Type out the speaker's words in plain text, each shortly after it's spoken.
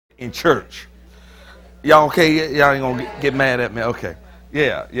in church. Y'all okay? Y'all ain't gonna get mad at me? Okay.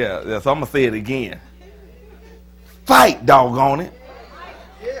 Yeah. So I'm gonna say it again. Fight, doggone it.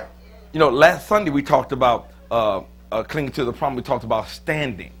 You know, last Sunday we talked about clinging to the promise. We talked about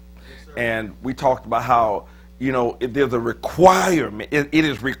standing, and we talked about how, you know, if there's a requirement, it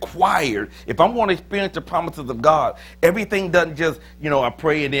is required. If I'm going to experience the promises of God, everything doesn't just, you know, I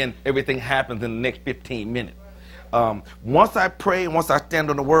pray and then everything happens in the next 15 minutes. Once I pray and once I stand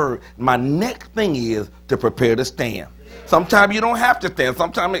on the word, my next thing is to prepare to stand. Sometimes you don't have to stand.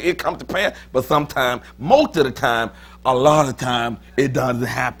 Sometimes it comes to pass, but sometimes, most of the time, a lot of time, it doesn't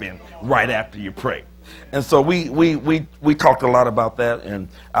happen right after you pray. And so we talked a lot about that, and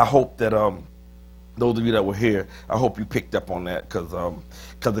I hope that those of you that were here, I hope you picked up on that,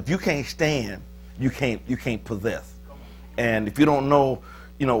 because if you can't stand, you can't possess. And if you don't know,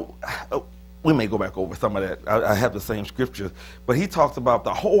 you know, we may go back over some of that. I have the same scriptures, but he talks about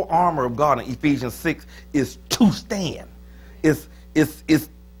the whole armor of God in Ephesians 6 is to stand. It's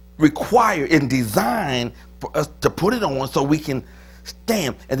required and designed for us to put it on so we can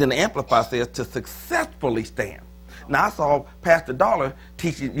stand. And then the Amplifier says to successfully stand. Now, I saw Pastor Dollar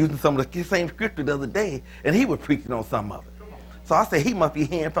teaching using some of the same scripture the other day, and he was preaching on some of it. So I said he must be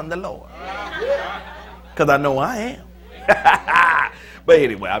hearing from the Lord, because I know I am. But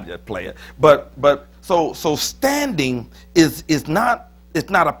anyway, I'm just playing. But so standing is not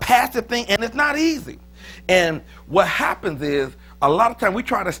a passive thing, and it's not easy. And what happens is a lot of times we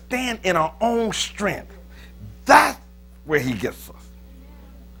try to stand in our own strength. That's where he gets us.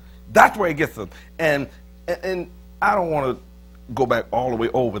 That's where he gets us. And I don't want to go back all the way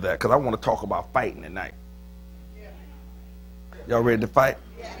over that, because I want to talk about fighting tonight. Y'all ready to fight?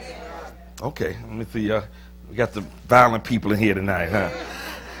 Okay, let me see. We got some violent people in here tonight, huh?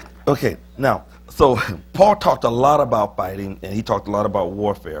 Okay, now, so Paul talked a lot about fighting, and he talked a lot about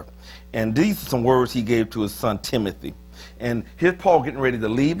warfare. And these are some words he gave to his son Timothy. And here's Paul getting ready to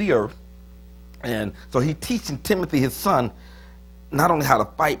leave the earth. And so he's teaching Timothy, his son, not only how to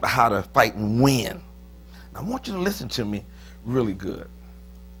fight, but how to fight and win. I want you to listen to me really good,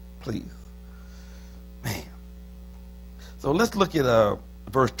 please. Man. So let's look at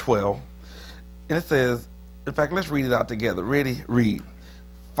verse 12. And it says, in fact, let's read it out together. Ready? Read.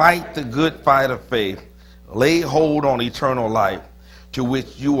 Fight the good fight of faith. Lay hold on eternal life, to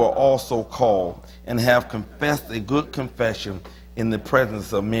which you are also called, and have confessed a good confession in the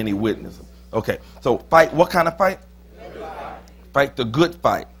presence of many witnesses. Okay, so fight. What kind of fight? Fight the good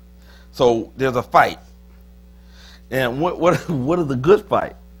fight. So there's a fight. And what is the good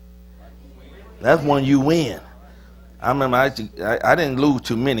fight? That's when you win. I remember I didn't lose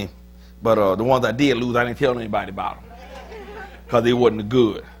too many, but the ones I did lose, I didn't tell anybody about them, because they wasn't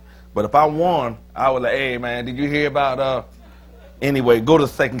good. But if I won, I was like, hey, man, did you hear about... Anyway, go to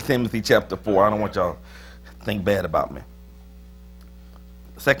 2 Timothy chapter 4. I don't want y'all to think bad about me.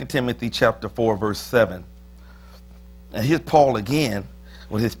 2 Timothy chapter 4, verse 7. And here's Paul again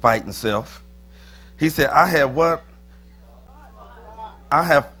with his fighting self. He said, I have what? I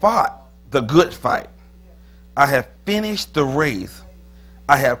have fought the good fight. I have finished the race.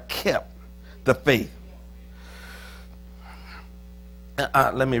 I have kept the faith.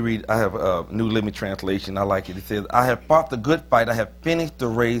 Let me read. I have a New Living Translation. I like it. It says, I have fought the good fight. I have finished the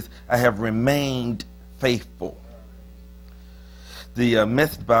race. I have remained faithful. The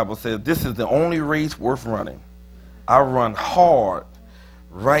Message Bible says, this is the only race worth running. I run hard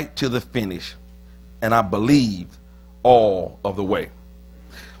right to the finish, and I believe all of the way.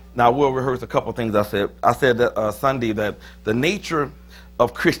 Now, we'll rehearse a couple things I said. I said that Sunday that the nature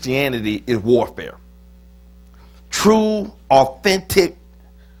of Christianity is warfare. True, authentic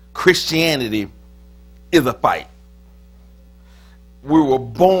Christianity is a fight. We were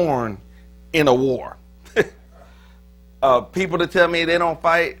born in a war. People that tell me they don't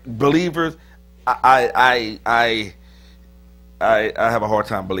fight, believers, I have a hard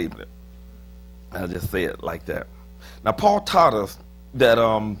time believing it. I'll just say it like that. Now, Paul taught us that,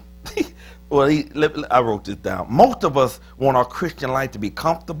 well, I wrote this down. Most of us want our Christian life to be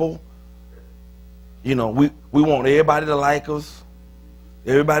comfortable. You know, we want everybody to like us,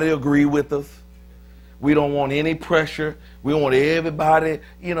 everybody to agree with us. We don't want any pressure. We want everybody,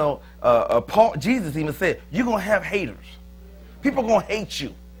 you know, Jesus even said, you're going to have haters. People are going to hate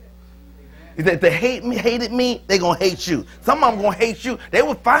you. If they hated me, they're going to hate you. Some of them going to hate you. They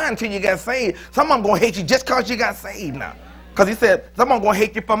were fine until you got saved. Some of them going to hate you just because you got saved now. Because he said, some of them going to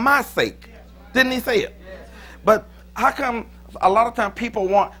hate you for my sake. Didn't he say it? But how come a lot of times people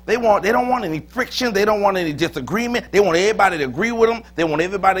they don't want any friction. They don't want any disagreement. They want everybody to agree with them. They want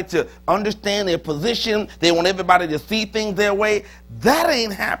everybody to understand their position. They want everybody to see things their way. That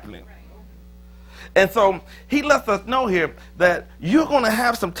ain't happening. And so he lets us know here that you're going to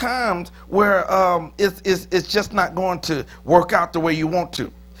have some times where it's just not going to work out the way you want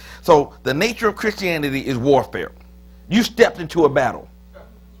to. So the nature of Christianity is warfare. You stepped into a battle.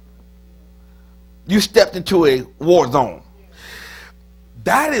 You stepped into a war zone.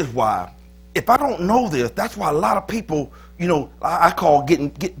 That is why, if I don't know this, that's why a lot of people, you know, I call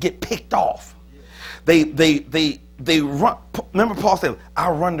get picked off. They run. Remember Paul said, "I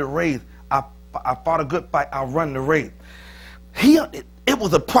run the race. I fought a good fight. I run the race." It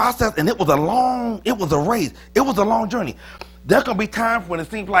was a process, and it was a race. It was a long journey. There can be times when it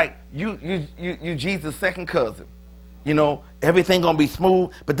seems like you Jesus' second cousin. You know, everything gonna be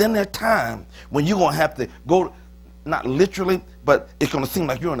smooth. But then there's times when you're gonna have to go, not literally, but it's gonna seem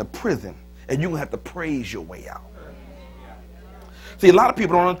like you're in a prison, and you're gonna have to praise your way out. See, a lot of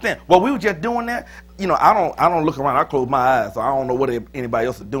people don't understand. Well, we were just doing that. You know, I don't look around. I close my eyes, so I don't know what anybody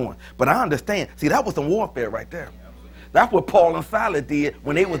else is doing. But I understand. See, that was some warfare right there. That's what Paul and Silas did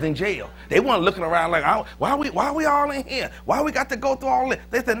when they was in jail. They weren't looking around like, why are we all in here? Why we got to go through all this?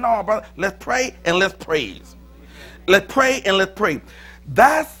 They said, no, brother, let's pray and let's praise. Let's pray and let's pray.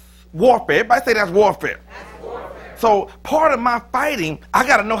 That's warfare. Everybody say that's warfare. That's warfare. So part of my fighting, I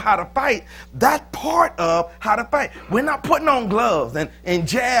got to know how to fight. That's part of how to fight. We're not putting on gloves and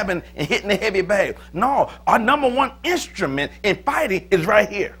jabbing and hitting the heavy bag. No, our number one instrument in fighting is right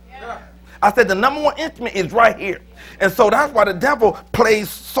here. Yeah. I said the number one instrument is right here. And so that's why the devil plays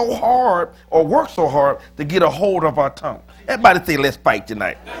so hard or works so hard to get a hold of our tongue. Everybody say, let's fight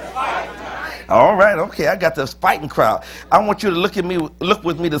tonight. Let's fight tonight. All right, okay, I got this fighting crowd. I want you to look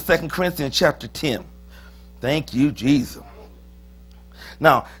with me to 2 Corinthians chapter 10. Thank you, Jesus.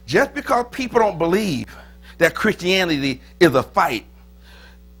 Now, just because people don't believe that Christianity is a fight,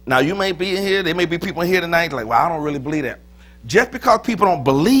 now you may be in here, there may be people in here tonight like, well, I don't really believe that. Just because people don't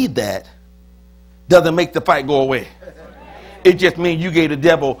believe that doesn't make the fight go away. It just means you gave the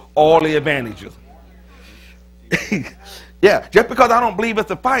devil all the advantages. Yeah, just because I don't believe it's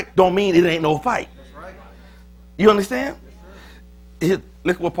a fight don't mean it ain't no fight. You understand?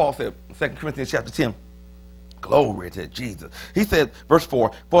 Look what Paul said, 2 Corinthians chapter 10. Glory to Jesus. He said, verse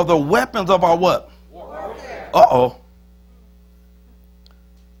 4, for the weapons of our what? Warfare. Uh-oh.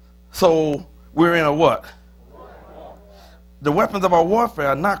 So we're in a what? The weapons of our warfare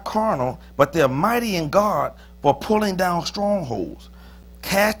are not carnal, but they're mighty in God for pulling down strongholds,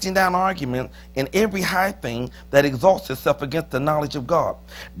 casting down arguments and every high thing that exalts itself against the knowledge of God,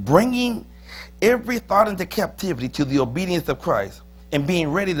 bringing every thought into captivity to the obedience of Christ, and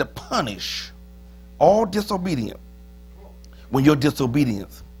being ready to punish all disobedience when your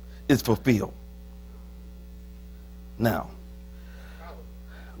disobedience is fulfilled. Now,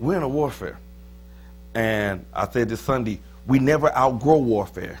 we're in a warfare, and I said this Sunday, we never outgrow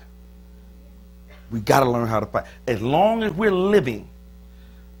warfare. We got to learn how to fight. As long as we're living,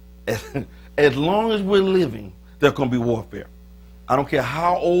 as long as we're living, there's going to be warfare. I don't care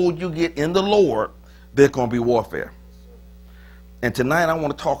how old you get in the Lord, there's going to be warfare. And tonight I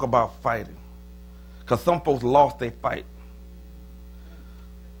want to talk about fighting. Because some folks lost their fight.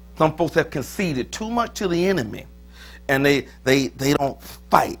 Some folks have conceded too much to the enemy. And they don't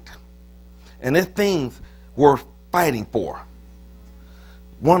fight. And there's things worth fighting for.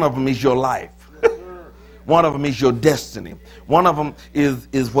 One of them is your life. One of them is your destiny. One of them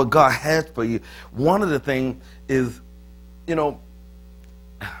is what God has for you. One of the things is, you know,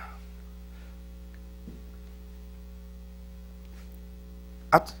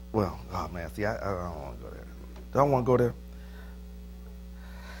 well, oh man, see, I don't want to go there. Don't want to go there.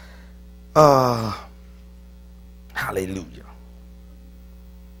 Hallelujah.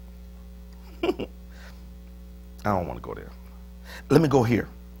 I don't want to go there. Let me go here.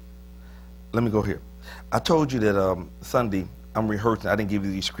 Let me go here. I told you that Sunday I'm rehearsing. I didn't give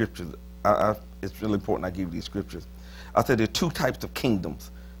you these scriptures. It's really important I give you these scriptures. I said there are two types of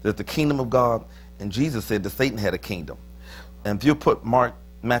kingdoms. There's the kingdom of God, and Jesus said that Satan had a kingdom. And if you put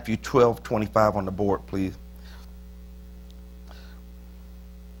Matthew 12:25 on the board, please.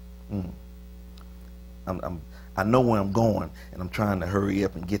 I know where I'm going, and I'm trying to hurry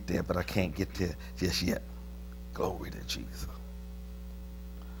up and get there, but I can't get there just yet. Glory to Jesus.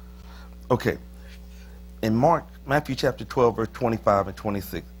 Okay. In Matthew chapter 12, verse 25 and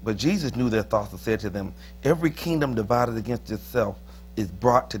 26, but Jesus knew their thoughts and said to them, every kingdom divided against itself is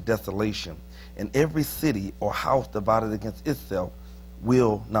brought to desolation, and every city or house divided against itself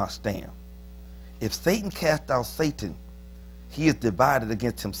will not stand. If Satan cast out Satan, he is divided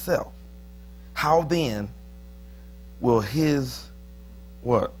against himself. How then will his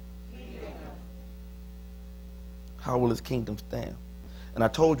what? How will his kingdom stand? And I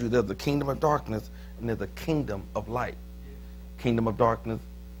told you there's a kingdom of darkness and there's a kingdom of light. Kingdom of darkness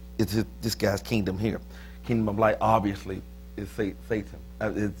is this guy's kingdom here. Kingdom of light obviously is Satan.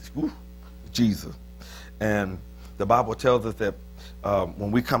 It's Jesus. And the Bible tells us that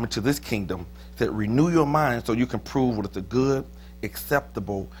when we come into this kingdom, that renew your mind so you can prove what is the good,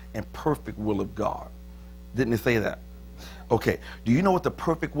 acceptable, and perfect will of God. Didn't it say that? Okay. Do you know what the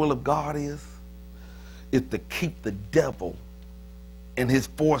perfect will of God is? It's to keep the devil and his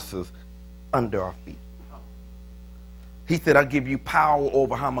forces under our feet. He said, I'll give you power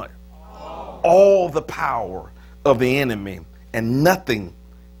over how much? All the power of the enemy, and nothing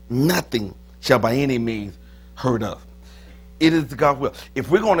shall by any means hurt us. It is God's will. If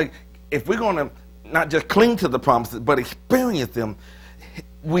we're going to not just cling to the promises, but experience them,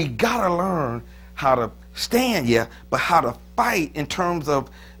 we got to learn how to stand, but how to fight in terms of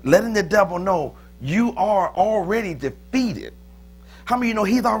letting the devil know you are already defeated. How many of you know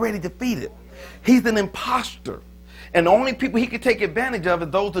he's already defeated? He's an imposter. And the only people he can take advantage of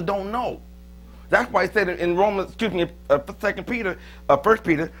is those that don't know. That's why he said in Romans, 1 Peter,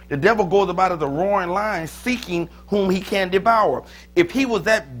 the devil goes about as a roaring lion seeking whom he can devour. If he was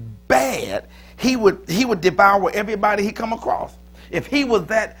that bad, he would devour everybody he come across. If he was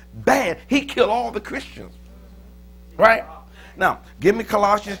that bad, he'd kill all the Christians. Right? Now, give me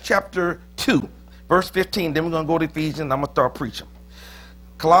Colossians chapter 2, verse 15. Then we're going to go to Ephesians and I'm going to start preaching.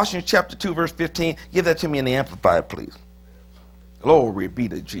 Colossians chapter 2, verse 15. Give that to me in the Amplified, please. Glory be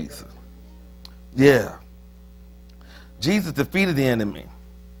to Jesus. Yeah. Jesus defeated the enemy.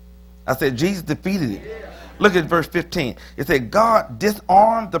 I said Jesus defeated it. Look at verse 15. It said God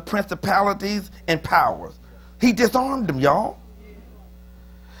disarmed the principalities and powers. He disarmed them, y'all.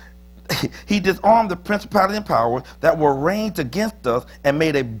 He disarmed the principalities and powers that were ranged against us and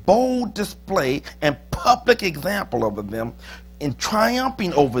made a bold display and public example of them, in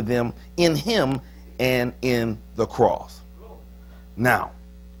triumphing over them in him and in the cross. Now,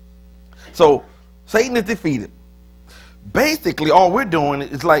 so Satan is defeated. Basically, all we're doing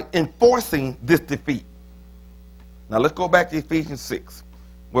is like enforcing this defeat. Now, let's go back to Ephesians 6,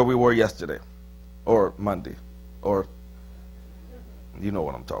 where we were yesterday, or Monday, or you know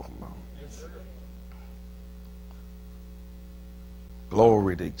what I'm talking about.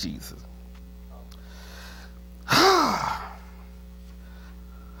 Glory to Jesus.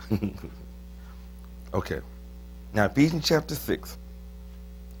 Okay. Now, Ephesians chapter 6.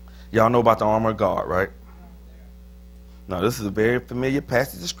 Y'all know about the armor of God, right? Now, this is a very familiar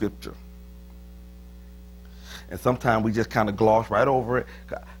passage of scripture. And sometimes we just kind of gloss right over it.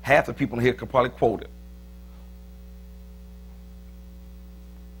 Half the people here could probably quote it.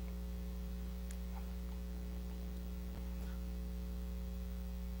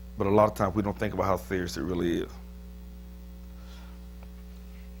 But a lot of times we don't think about how serious it really is.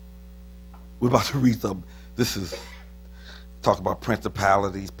 We're about to read some. This is talk about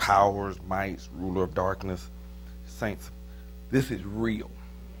principalities, powers, mights, ruler of darkness. Saints, this is real.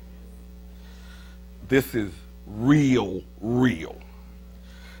 This is real.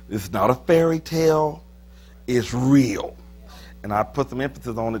 This is not a fairy tale. It's real. And I put some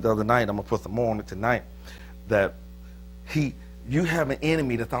emphasis on it the other night. I'm going to put some more on it tonight. That you have an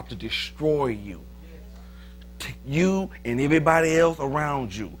enemy that's out to destroy you. You and everybody else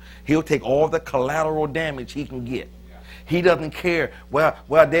around you. He'll take all the collateral damage he can get. He doesn't care. Well,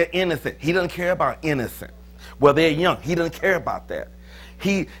 they're innocent. He doesn't care about innocent. Well, they're young. He doesn't care about that.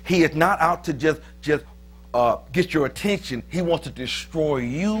 He is not out to just get your attention. He wants to destroy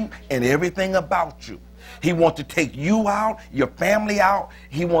you and everything about you. He wants to take you out, your family out.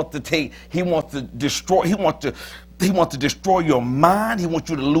 He wants to destroy your mind. He wants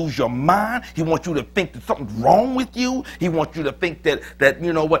you to lose your mind. He wants you to think that something's wrong with you. He wants you to think that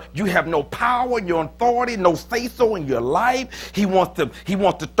you know what, you have no power, no authority, no say-so in your life. He wants to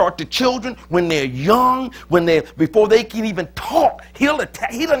start the children when they're young, before they can even talk. He'll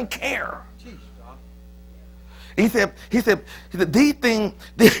attack. He doesn't care. He said, these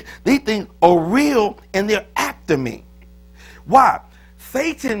things are real and they're after me. Why?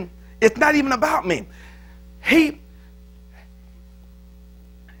 Satan, it's not even about me. He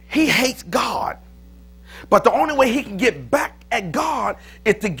hates God. But the only way he can get back at God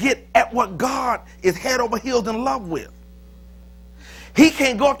is to get at what God is head over heels in love with. He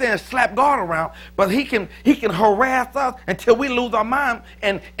can't go up there and slap God around, but he can harass us until we lose our mind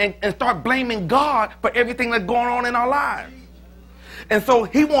and start blaming God for everything that's going on in our lives. And so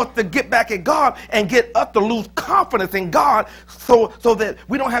he wants to get back at God and get us to lose confidence in God so that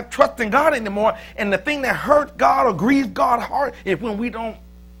we don't have trust in God anymore. And the thing that hurts God or grieves God's heart is when we don't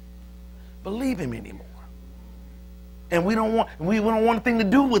believe him anymore. And we don't want anything to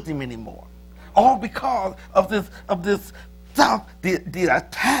do with him anymore. All because of this stuff, the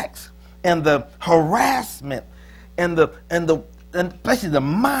attacks and the harassment and especially the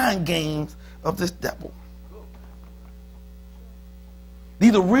mind games of this devil.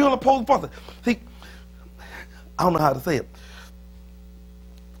 These are real opposing forces. See, I don't know how to say it.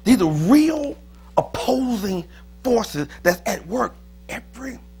 These are real opposing forces that's at work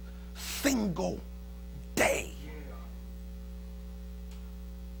every single day.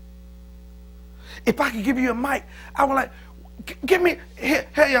 If I could give you a mic, I would like, give me,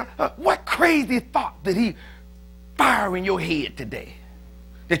 hey, what crazy thought did he fire in your head today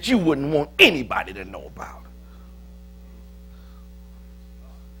that you wouldn't want anybody to know about?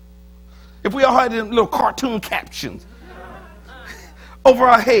 If we all had them little cartoon captions over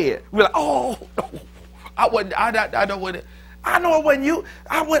our head, we're like, oh, no, I know it wasn't you.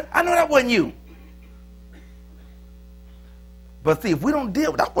 I know that wasn't you. But see, if we don't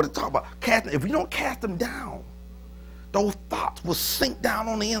deal with, that's what it's talking about. If we don't cast them down, those thoughts will sink down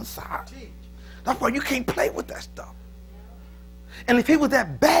on the inside. That's why you can't play with that stuff. And if he was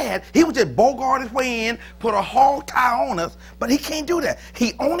that bad, he would just bogart his way in, put a hog tie on us, but he can't do that.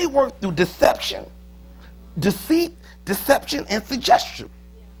 He only works through deception, deceit, deception, and suggestion.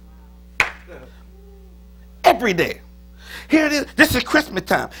 Every day. Here it is. This is Christmas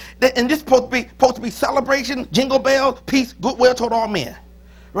time. And this is supposed to be celebration, jingle bells, peace, goodwill toward all men.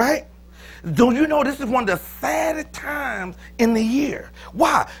 Right? Do you know this is one of the saddest times in the year?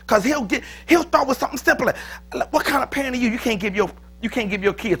 Why? Because he'll start with something simple like, what kind of parent are you? You can't give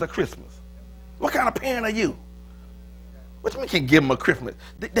your kids a Christmas. What kind of parent are you? What do you mean you can't give them a Christmas?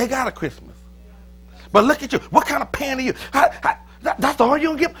 They got a Christmas. But look at you. What kind of parent are you? That's all you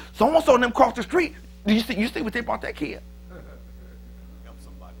don't give. Someone saw them cross the street. You see what they bought that kid? Help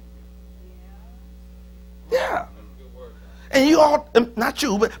somebody. Yeah. And you all, not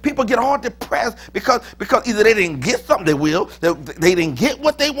you, but people get all depressed because either they didn't get something they didn't get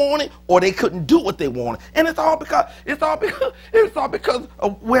what they wanted, or they couldn't do what they wanted. And it's all because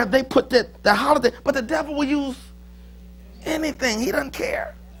of where they put the holiday. But the devil will use anything. He doesn't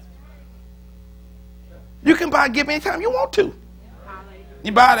care. You can buy a gift anytime you want to.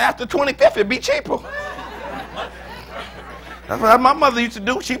 You buy it after 25th, it'll be cheaper. That's what my mother used to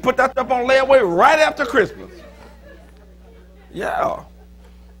do. She put that stuff on layaway right after Christmas. Yeah.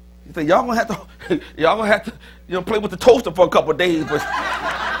 You say y'all gonna have to play with the toaster for a couple of days, but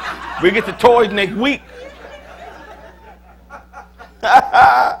we get the toys next week.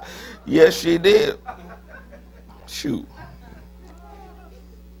 Yes, she did. Shoot.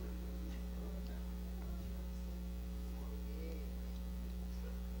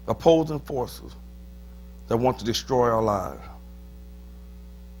 Opposing forces that want to destroy our lives.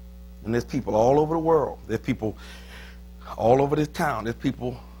 And there's people all over the world. There's people all over this town. There's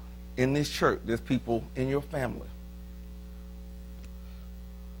people in this church. There's people in your family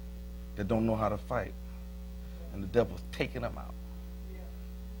that don't know how to fight. And the devil's taking them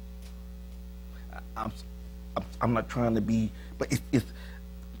out. I'm not trying to be, but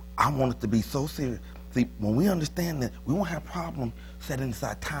I want it to be so serious. See, when we understand that, we won't have problems setting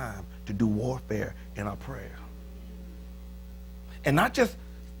aside time to do warfare in our prayer. And not just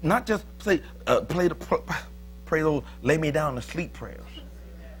say, pray those lay me down to sleep prayers.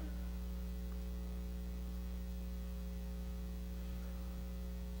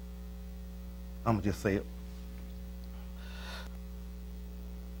 I'm going to just say it.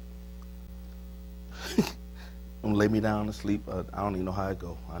 I'm going to lay me down to sleep. I don't even know how it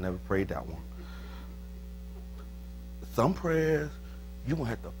go. I never prayed that one. Some prayers, you're going to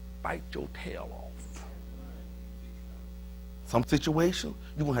have to fight your tail off. Some situations,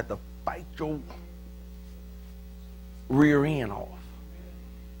 you're going to have to fight your rear end off.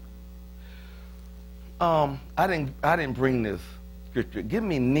 I didn't bring this scripture. Give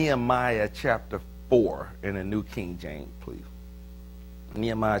me Nehemiah chapter 4 in the New King James, please.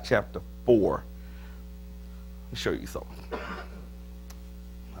 Nehemiah chapter 4. Let me show you something.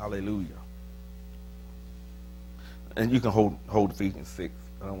 Hallelujah. And you can hold Ephesians 6.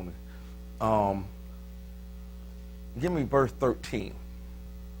 I don't want to. Give me verse 13.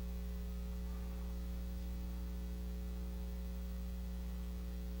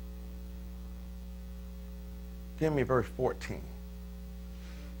 Give me verse 14.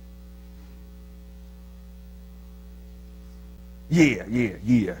 Yeah,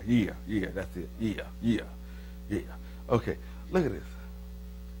 that's it. Yeah. Okay, look at this.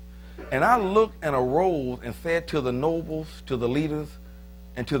 And I looked and arose and said to the nobles, to the leaders,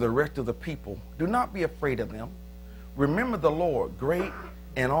 and to the rest of the people, do not be afraid of them. Remember the Lord, great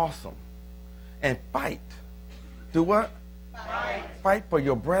and awesome. And fight. Do what? Fight. Fight for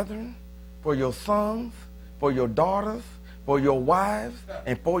your brethren, for your sons, for your daughters, for your wives,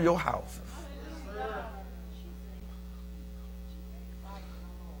 and for your houses.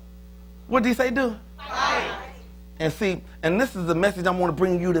 What did he say do? Fight. And see, and this is the message I want to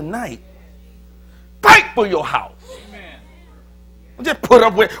bring you tonight. Fight for your house. Amen. Just put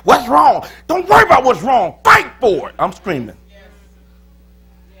up with what's wrong. Don't worry about what's wrong. Fight for it. I'm screaming. Yes.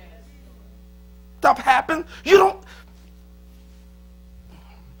 Yes. Stuff happens. You don't.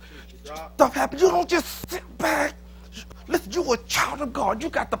 Stuff happens. You don't just sit back. Listen, you're a child of God. You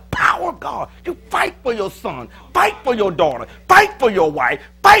got the power of God. You fight for your son. Fight for your daughter. Fight for your wife.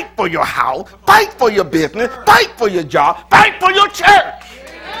 Fight for your house. Fight for your business. Fight for your job. Fight for your church.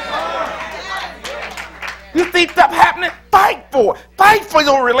 You see stuff happening? Fight for it. Fight for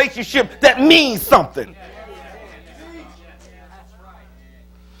your relationship that means something.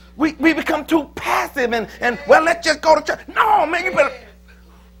 We become too passive and well, let's just go to church. No, man,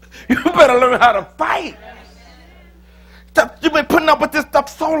 you better learn how to fight. You've been putting up with this stuff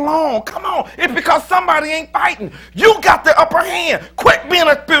so long. Come on. It's because somebody ain't fighting. You got the upper hand. Quit being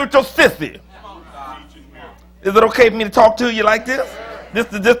a spiritual sissy. Is it okay for me to talk to you like this? This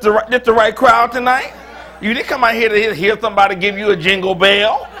the right crowd tonight? You didn't come out here to hear somebody give you a jingle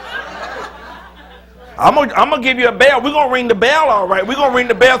bell. I'm gonna give you a bell. We're gonna ring the bell, all right. We're gonna ring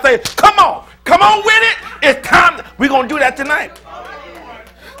the bell and say, come on with it. It's time. We're gonna do that tonight.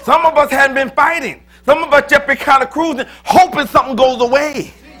 Some of us haven't been fighting. Some of us just been kind of cruising, hoping something goes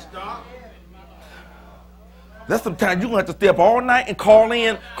away. There's sometimes you're going to have to stay up all night and call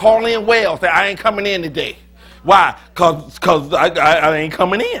in well, say, I ain't coming in today. Why? Because I ain't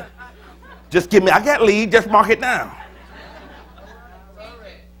coming in. Just give me, I got leave, just mark it down.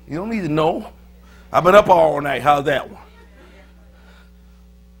 You don't need to know. I've been up all night. How's that one?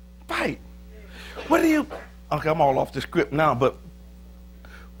 Fight. What do you, okay, I'm all off the script now, but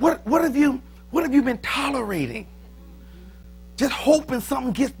what have you been tolerating? Just hoping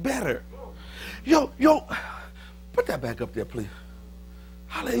something gets better. Yo, put that back up there, please.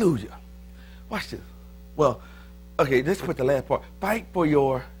 Hallelujah. Watch this. Well, okay, let's put the last part. Fight for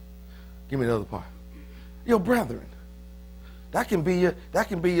your, give me the other part. Your brethren. That can be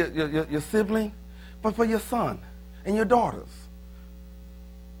your sibling, but for your son and your daughters.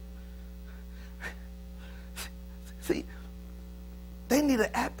 See, they need an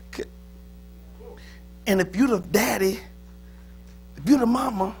advocate. And if you're the daddy, if you're the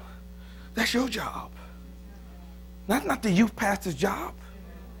mama, that's your job. That's not the youth pastor's job.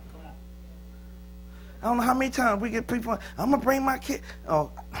 I don't know how many times we get people, I'm going to bring my kid. Oh,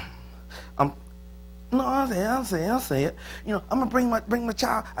 I'll say it. You know, I'm going to bring my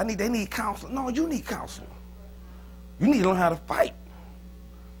child. They need counseling. No, you need counseling. You need to learn how to fight.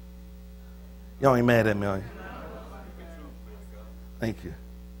 Y'all ain't mad at me, are you? Thank you.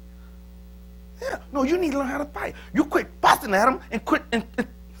 Yeah, no, you need to learn how to fight. You quit fussing at them and quit. And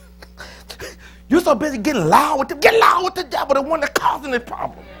you're so busy getting loud with them. Get loud with the devil, the one that's causing this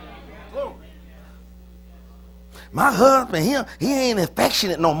problem. My husband, he ain't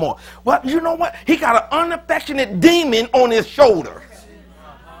affectionate no more. Well, you know what? He got an unaffectionate demon on his shoulder.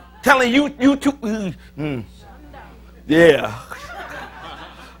 Telling you too. Yeah.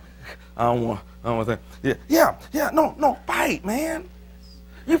 I don't want to say. Yeah. No, fight, man.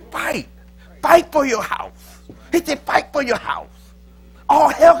 You fight. Fight for your house. He said, fight for your house. All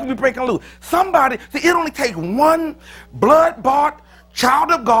hell can be breaking loose. Somebody, see, it only takes one blood-bought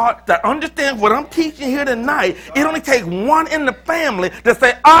child of God that understands what I'm teaching here tonight. It only takes one in the family to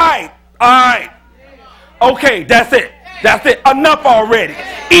say, all right. Okay, that's it. Enough already.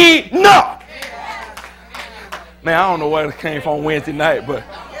 Enough. Man, I don't know where it came from Wednesday night, but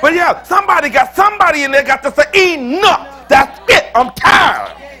yeah, somebody in there got to say, enough. That's it. I'm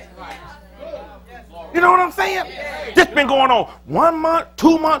tired. You know what I'm saying? This been going on 1 month,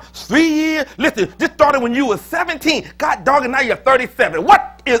 2 months, 3 years. Listen, this started when you were 17. God dog, and now you're 37.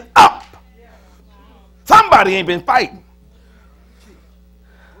 What is up? Somebody ain't been fighting.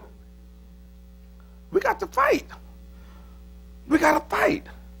 We got to fight. We got to fight.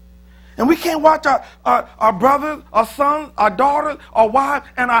 And we can't watch our brothers, our sons, our daughters, our wives,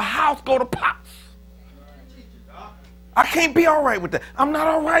 and our house go to pots. I can't be all right with that. I'm not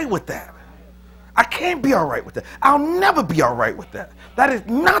all right with that. I can't be all right with that. I'll never be all right with that. That is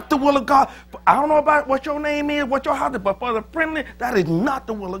not the will of God. I don't know about what your name is, what your house is, but for the friendly, that is not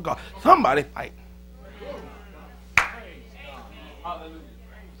the will of God. Somebody fight.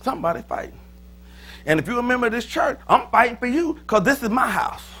 Somebody fighting. And if you remember this church, I'm fighting for you because this is my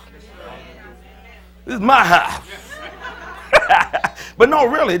house. This is my house. But no,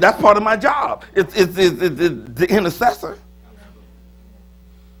 really, that's part of my job. It's the intercessor.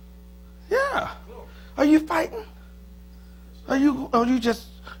 Yeah. Are you fighting? Are you just,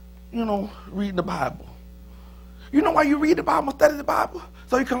 reading the Bible? You know why you read the Bible, study the Bible?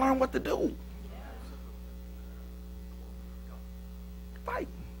 So you can learn what to do. Fight.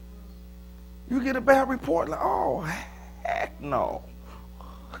 You get a bad report, like, oh, heck no.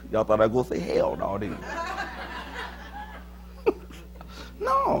 Y'all thought I was going to say hell no, didn't you?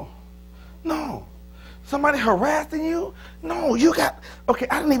 No. Somebody harassing you? No, okay,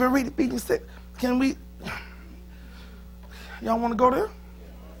 I didn't even read Ephesians 6. Can we, y'all want to go there?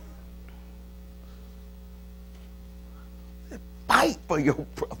 Fight for your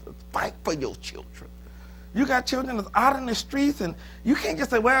brothers. Fight for your children. You got children that's out in the streets, and you can't just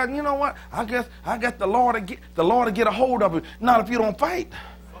say, well, you know what? I guess the Lord to get a hold of it. Not if you don't fight.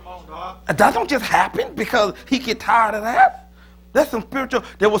 Come on, God. That don't just happen because he get tired of that.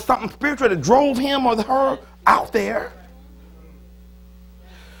 There was something spiritual that drove him or her out there.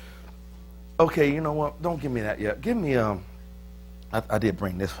 Okay, you know what? Don't give me that yet. Give me I did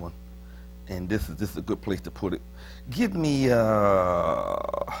bring this one, and this is a good place to put it. Give me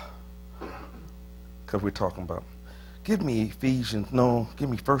because we're talking about. Give me Ephesians. No, give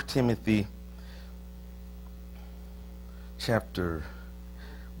me 1 Timothy chapter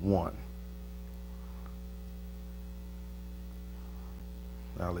 1.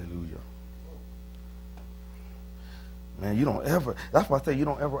 Hallelujah. Man, you don't ever, that's why I say you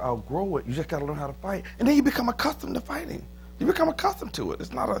don't ever outgrow it. You just got to learn how to fight. And then you become accustomed to fighting. You become accustomed to it.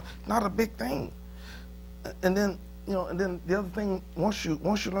 It's not a big thing. And then, and then the other thing, once you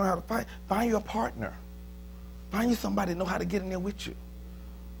learn how to fight, find you a partner. Find you somebody that know how to get in there with you.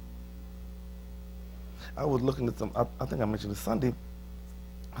 I was looking at I think I mentioned this Sunday,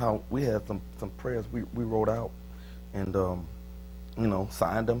 how we had some prayers we wrote out and,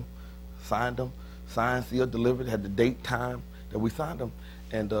 signed them, signed, sealed, delivered, had the date, time that we signed them.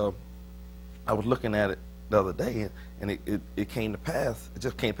 And I was looking at it the other day, and it came to pass. It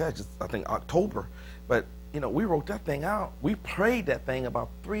just came past, I think, October. But, we wrote that thing out. We prayed that thing about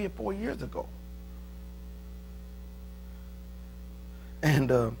 3 or 4 years ago. And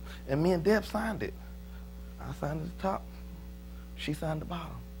me and Deb signed it. I signed at the top. She signed the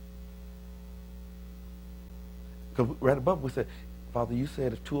bottom. Because right above we said, Father, you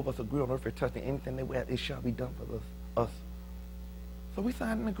said if 2 of us agree on earth for touching anything that we have, it shall be done for us. So we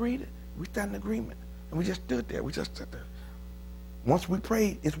signed and agreed. We signed an agreement. And we just stood there. Once we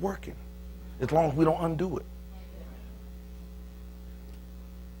prayed, it's working. As long as we don't undo it.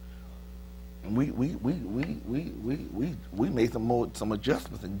 And we made some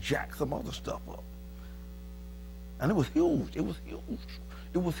adjustments and jacked some other stuff up. And it was huge.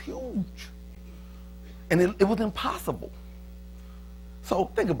 And it was impossible. So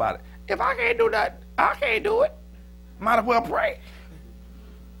think about it. If I can't do that, I can't do it. Might as well pray.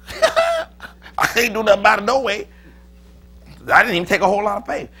 I can't do nothing about it no way. I didn't even take a whole lot of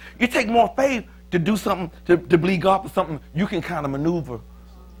faith. You take more faith to do something, to believe God for something you can kind of maneuver.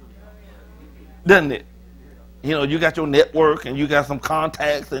 Doesn't it? You got your network and you got some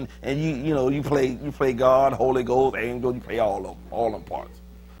contacts and you play God, Holy Ghost, angel, you play all them parts.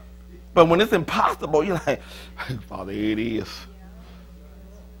 But when it's impossible, you're like, Father, it is.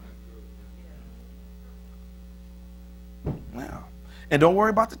 Now, and don't worry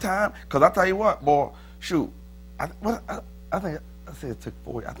about the time, because I tell you what, boy, shoot, I think I said it took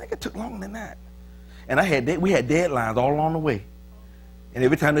 4 years. I think it took longer than that. And we had deadlines all along the way. And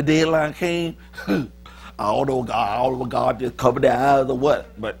every time the deadline came, I don't know God just covered their eyes or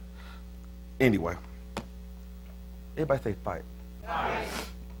what. But anyway, everybody say fight. Fight.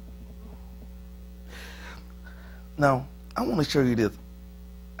 Now, I want to show you this.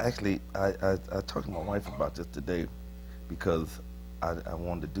 Actually, I talked to my wife about this today because I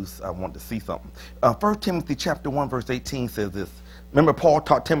wanted to see something. 1 Timothy chapter 1, verse 18 says this. Remember, Paul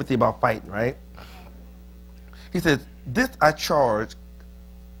taught Timothy about fighting, right? He says, this charge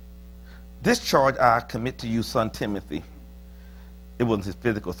I commit to you, son Timothy. It wasn't his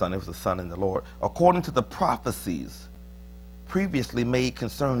physical son, it was a son in the Lord. According to the prophecies previously made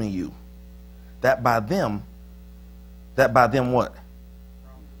concerning you, that by them what?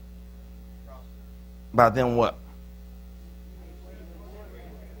 By them what?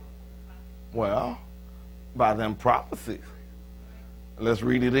 Well, by them prophecies. Let's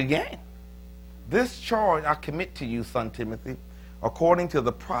read it again. This charge I commit to you, son Timothy, according to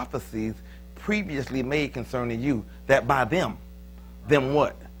the prophecies previously made concerning you, that by them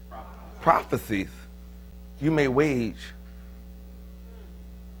what? prophecies, you may wage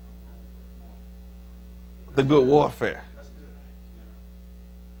the good warfare.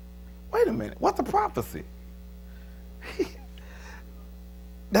 Wait a minute, what's a prophecy?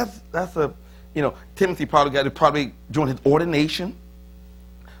 that's a, Timothy probably during his ordination,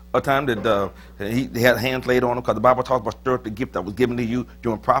 a time that he had hands laid on him, because the Bible talks about stir up the gift that was given to you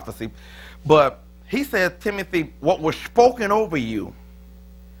during prophecy. But he said, Timothy, what was spoken over you,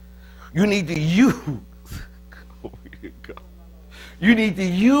 you need to use. You need to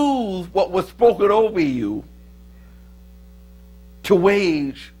use what was spoken over you to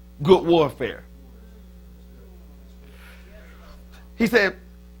wage good warfare. He said,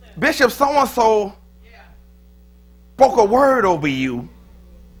 Bishop so-and-so spoke a word over you.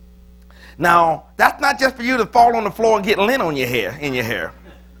 Now, that's not just for you to fall on the floor and get lint on your hair, in your hair.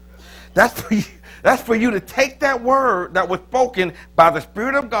 That's for you to take that word that was spoken by the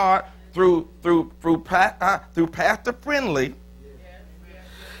Spirit of God through Pastor Friendly,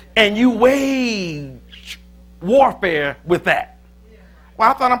 and you wage warfare with that. Well,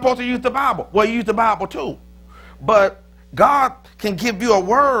 I thought I'm supposed to use the Bible. Well, you use the Bible too. But God can give you a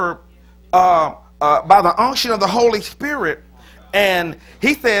word by the unction of the Holy Spirit. And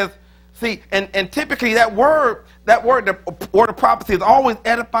he says, see, and typically that word, the word of prophecy is always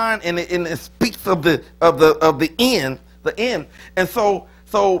edifying, and it speaks of the end. And so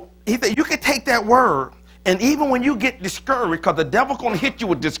he said, you can take that word, and even when you get discouraged, because the devil's going to hit you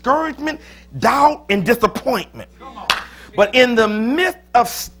with discouragement, doubt, and disappointment. But in the midst of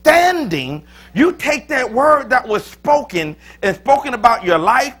standing, you take that word that was spoken, and spoken about your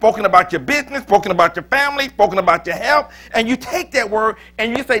life, spoken about your business, spoken about your family, spoken about your health, and you take that word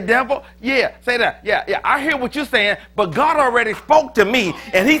and you say, devil, yeah, say that. Yeah, I hear what you're saying, but God already spoke to me,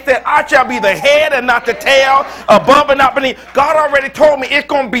 and he said, I shall be the head and not the tail, above and not beneath. God already told me it's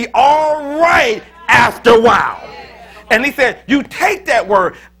going to be all right after a while. And he said, you take that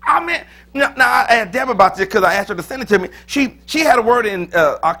word. Now I asked Deb about this because I asked her to send it to me. She had a word in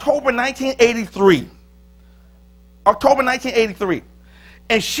October 1983. October 1983.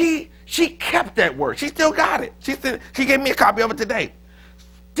 And she kept that word. She still got it. She gave me a copy of it today.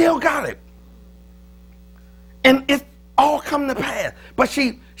 Still got it. And it's all come to pass. But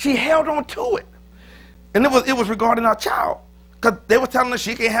she held on to it. And it was regarding our child. Because they were telling her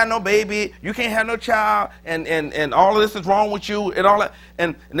she can't have no baby, you can't have no child, and all of this is wrong with you, and all that.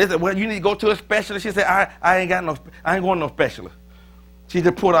 And they said, well, you need to go to a specialist. She said, I ain't going to no specialist. She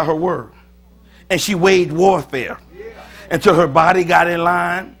just pulled out her word. And she waged warfare until her body got in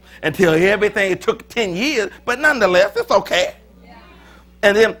line, until everything, it took 10 years, but nonetheless, it's okay.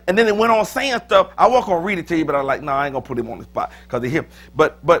 And then it went on saying stuff. I wasn't going to read it to you, but I was like, no, I ain't going to put him on the spot because he's here.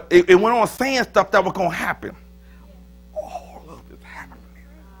 But it went on saying stuff that was going to happen.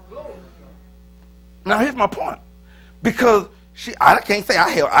 Now, here's my point. Because I can't say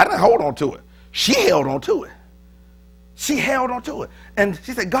I didn't hold on to it. She held on to it. She held on to it. And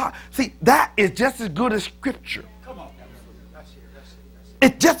she said, God, see, that is just as good as Scripture. Come on.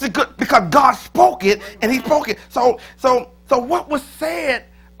 It's just as good because God spoke it, and he spoke it. So what was said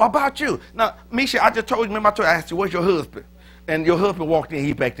about you? Now, Misha, I just told you, remember I asked you, where's your husband? And your husband walked in,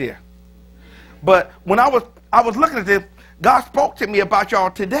 he's back there. But when I was looking at this, God spoke to me about y'all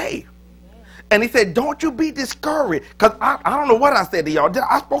today. And he said, don't you be discouraged. Because I don't know what I said to y'all.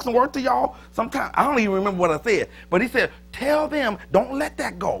 I spoke some words to y'all sometime. I don't even remember what I said. But he said, tell them, don't let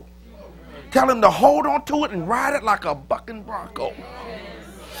that go. Tell them to hold on to it and ride it like a bucking bronco.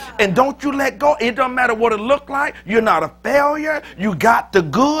 And don't you let go. It doesn't matter what it looked like. You're not a failure. You got the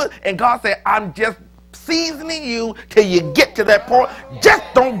good. And God said, I'm just seasoning you till you get to that point. Just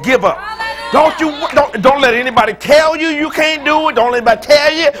don't give up. Don't let anybody tell you can't do it. Don't let anybody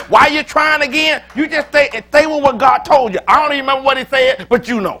tell you why you're trying again. You just stay with what God told you. I don't even remember what he said, but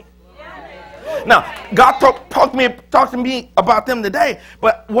you know. Now, God talked to me about them today,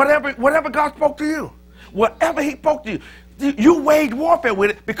 but whatever God spoke to you, whatever he spoke to you, you wage warfare with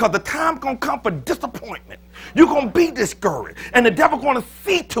it because the time's going to come for disappointment. You're going to be discouraged. And the devil's going to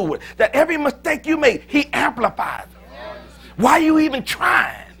see to it that every mistake you make, he amplifies it. Why are you even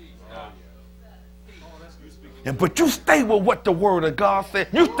trying? But you stay with what the word of God said.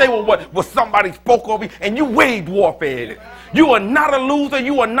 You stay with what somebody spoke over you, and you wage warfare in it. You are not a loser.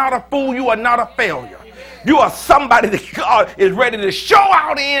 You are not a fool. You are not a failure. You are somebody that God is ready to show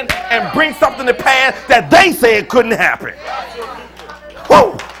out in and bring something to pass that they said couldn't happen.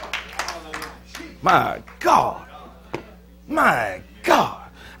 Whoa! My God. My God.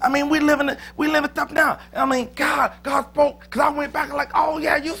 I mean, we live in stuff now. I mean, God spoke, because I went back and like, oh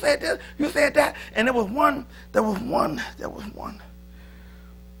yeah, you said this, you said that. And there was one,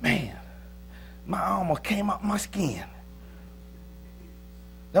 man, My armor came out my skin.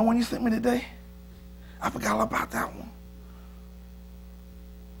 That one you sent me today? I forgot all about that one.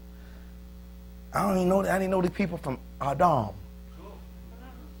 I don't even know that. I didn't know these people from Adam.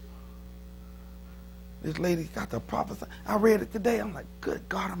 This lady got the prophecy. I read it today. I'm like, good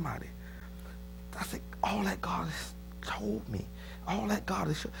God Almighty. I said, all that God has told me. All that God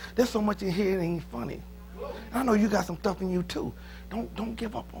has shown. There's so much in here that ain't funny. I know you got some stuff in you too. Don't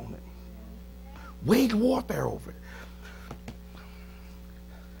give up on it. Wage warfare over it.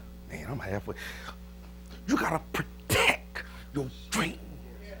 Man, I'm halfway. You got to protect your dream.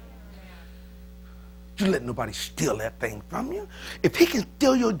 You let nobody steal that thing from you. If he can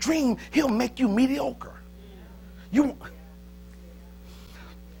steal your dream, he'll make you mediocre.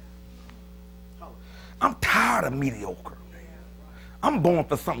 I'm tired of mediocre. I'm born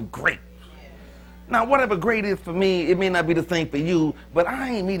for something great. Now, whatever great is for me, it may not be the same for you, but I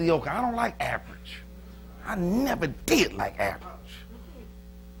ain't mediocre. I don't like average. I never did like average.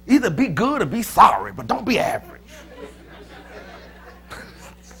 Either be good or be sorry, but don't be average.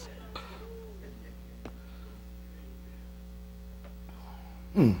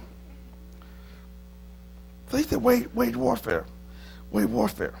 So he said, wage warfare. Wage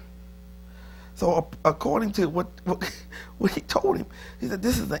warfare. So according to what he told him, he said,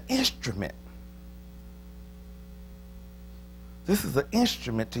 this is an instrument. This is an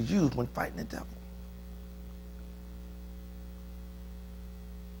instrument to use when fighting the devil.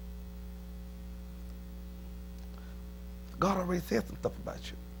 God already said some stuff about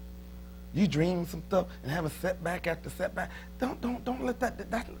you. You dream some stuff and have a setback after setback. Don't let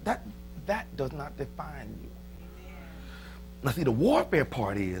that does not define you. Now see, the warfare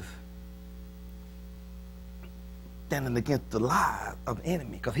part is standing against the lies of the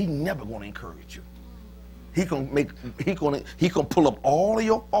enemy, because he's never going to encourage you. He gonna pull up all of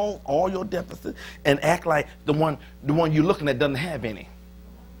your faults, all your deficits, and act like the one you're looking at doesn't have any.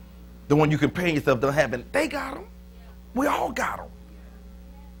 The one you compare yourself doesn't have any. They got them. We all got them.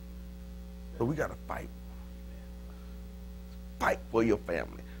 But we got to fight. Fight for your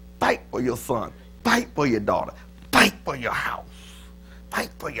family. Fight for your son. Fight for your daughter. Fight for your house. Fight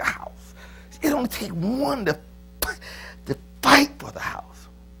for your house. It only takes one to fight for the house.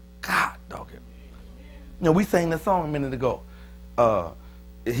 God, dog it. You know, we sang that song a minute ago.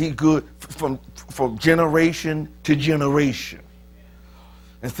 He good from generation to generation.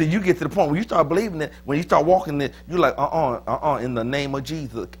 And see, you get to the point where you start believing it, when you start walking it, you're like, in the name of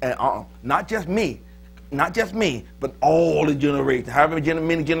Jesus. And not just me, but all the generations, however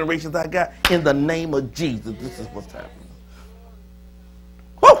many generations I got, in the name of Jesus, this is what's happening.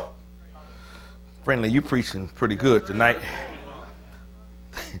 Woo! Friendly, you preaching pretty good tonight.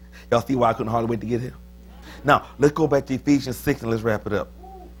 Y'all see why I couldn't hardly wait to get here? Now, let's go back to Ephesians 6 and let's wrap it up.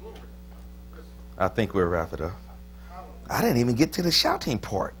 I think we'll wrap it up. I didn't even get to the shouting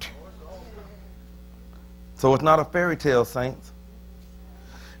part. So it's not a fairy tale, saints.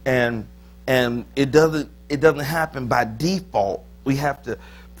 And it doesn't happen by default. We have to.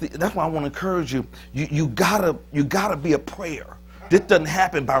 That's why I want to encourage you. You gotta be a prayer. This doesn't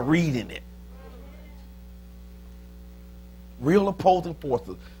happen by reading it. Real opposing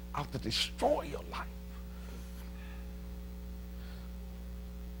forces out to destroy your life.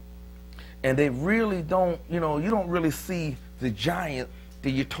 And they really don't, you don't really see the giant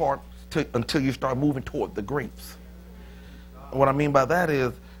until you start moving toward the grapes. And what I mean by that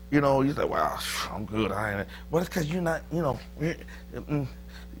is, you say, well, I'm good. Well, it's because you're not,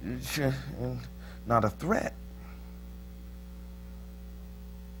 not a threat.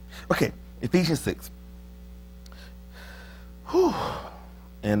 Okay, Ephesians 6. Whew.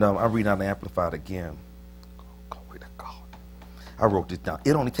 And I'll read out the Amplified again. Glory to God. I wrote this down.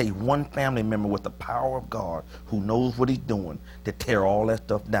 It only takes one family member with the power of God who knows what he's doing to tear all that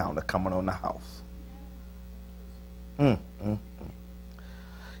stuff down that's coming on the house.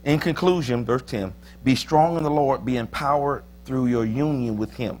 In conclusion, verse 10, be strong in the Lord, be empowered through your union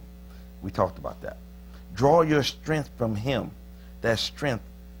with him. We talked about that. Draw your strength from him, that strength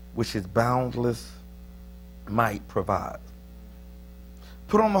which his boundless might provide.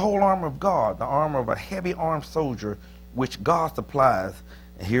 Put on the whole armor of God, the armor of a heavy armed soldier, which God supplies.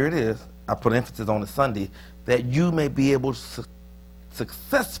 And here it is. I put emphasis on it Sunday, that you may be able to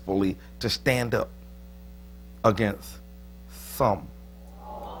successfully to stand up against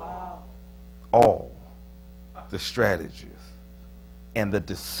all the strategies and the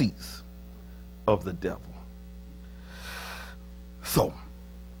deceits of the devil. So,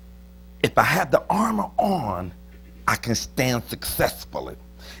 if I have the armor on, I can stand successfully.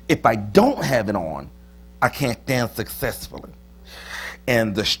 If I don't have it on, I can't stand successfully.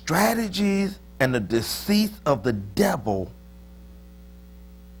 And the strategies and the deceit of the devil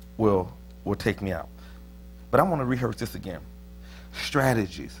will take me out. But I want to rehearse this again.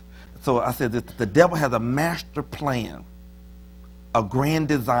 Strategies. So I said that the devil has a master plan, a grand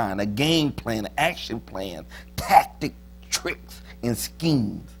design, a game plan, an action plan, tactic, tricks, and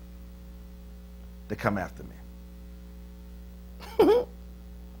schemes to come after me.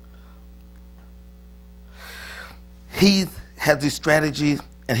 He has these strategies,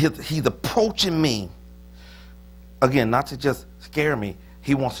 and he's approaching me, again, not to just scare me.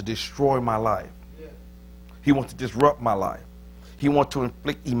 He wants to destroy my life. He wants to disrupt my life. He wants to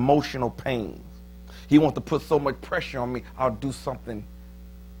inflict emotional pain. He wants to put so much pressure on me, I'll do something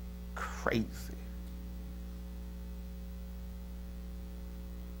crazy.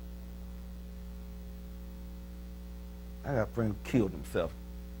 I got a friend who killed himself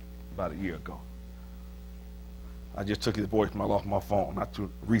about a year ago. I just took his voicemail off my phone not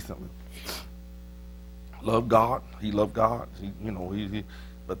too recently. Loved God. He loved God.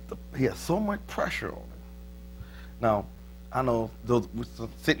 But he had so much pressure on him. Now, I know those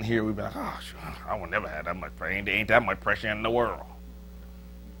sitting here, we've been like, oh, sure, I would never have that much pressure. There ain't that much pressure in the world.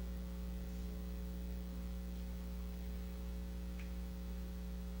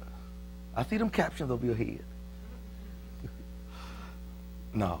 I see them captions over your head.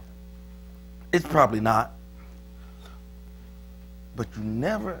 No, it's probably not. But you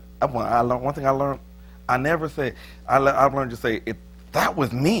never, one thing I learned, I learned to say, if that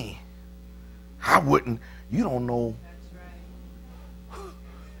was me, I wouldn't. You don't know.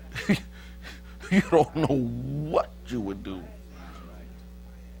 That's right. You don't know what you would do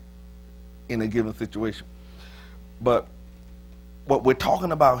in a given situation. But what we're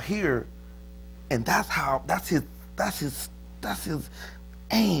talking about here, and that's his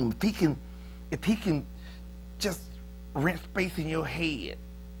aim. If he can just rent space in your head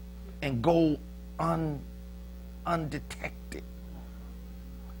and go undetected.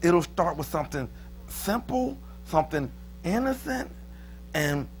 It'll start with something simple, something innocent,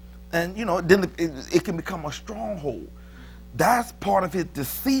 and then it can become a stronghold. That's part of his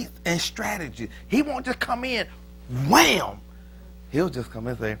deceit and strategy. He won't just come in, wham. He'll just come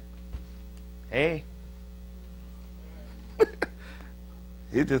in and say, hey.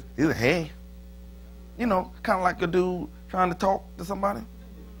 He'll say, hey. Kind of like a dude trying to talk to somebody.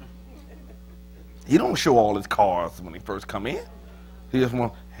 He don't show all his cards when he first come in. He just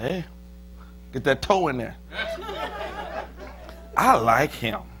want, hey, get that toe in there. I like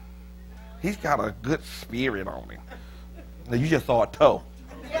him. He's got a good spirit on him. Now, you just saw a toe.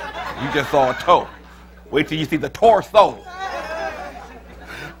 You just saw a toe. Wait till you see the torso.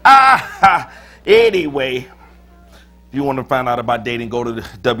 Anyway, if you want to find out about dating, go to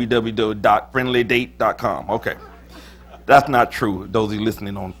www.friendlydate.com. Okay. That's not true. Those of you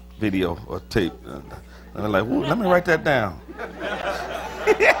listening on video or tape. And they're like, ooh, let me write that down.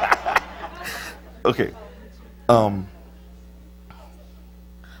 Okay.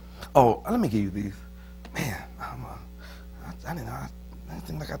 Let me give you these. Man, I didn't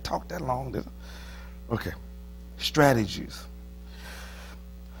think like I talked that long, did I? Okay. Strategies.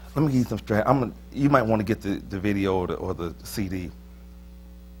 Let me give you some strategies. You might want to get the video or the CD.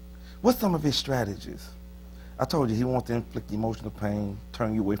 What's some of his strategies? I told you he wants to inflict emotional pain,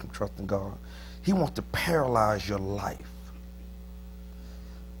 turn you away from trusting God. He wants to paralyze your life.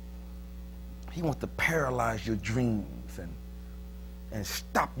 He wants to paralyze your dreams and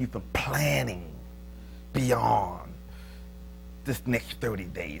stop you from planning beyond this next 30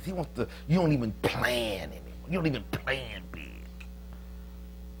 days. He wants to, you don't even plan anymore. You don't even plan big.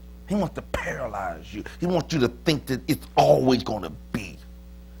 He wants to paralyze you. He wants you to think that it's always going to be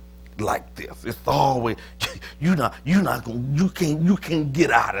like this. It's always, you can't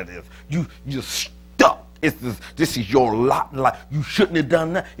get out of this. You're stuck. This is your lot in life. You shouldn't have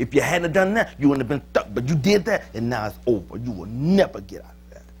done that. If you hadn't done that, you wouldn't have been stuck. But you did that, and now it's over. You will never get out of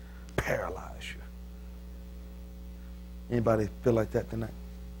that. Paralyze you. Anybody feel like that tonight?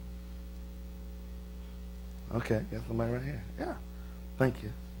 Okay, got somebody right here. Yeah, thank you.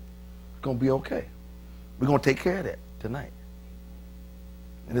 It's going to be okay. We're going to take care of that tonight.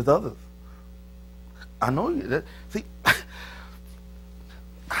 And there's others. I know you. See,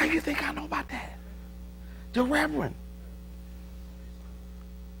 how do you think I know about that? The Reverend.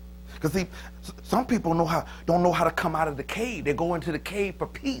 Because see, some people don't know how to come out of the cave. They go into the cave for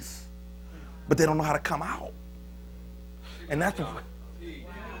peace, but they don't know how to come out. And that's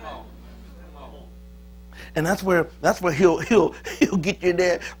where he'll get you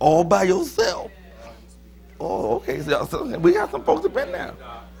there all by yourself. Oh, okay. So we got some folks that been there.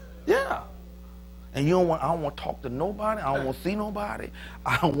 Yeah. And I don't want to talk to nobody. I don't want to see nobody.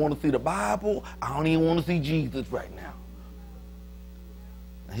 I don't want to see the Bible. I don't even want to see Jesus right now.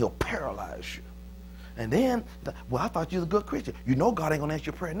 And he'll paralyze you. And then, I thought you was a good Christian. You know God ain't going to answer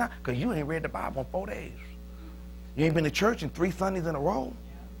your prayer now because you ain't read the Bible in 4 days. You ain't been to church in 3 Sundays in a row.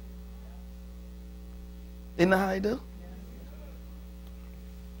 Isn't that how they do?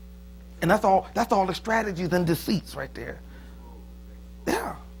 And that's all the strategies and deceits right there.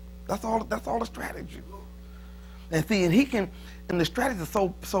 Yeah. That's all the strategy. And see, and the strategies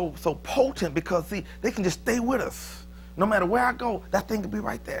are so potent because see, they can just stay with us. No matter where I go, that thing can be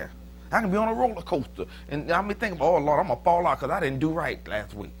right there. I can be on a roller coaster. And I be thinking, oh Lord, I'm gonna fall out because I didn't do right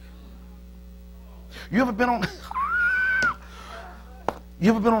last week. You ever been on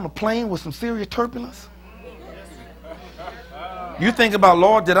a plane with some serious turbulence? You think about,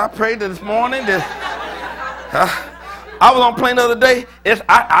 Lord, did I pray this morning? I was on a plane the other day.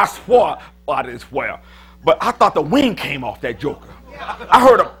 I swore, I didn't swear, but I thought the wing came off that joker. I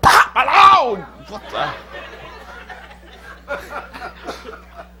heard a pop.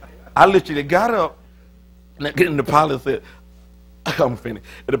 I literally got up, and the pilot said, "I'm finished."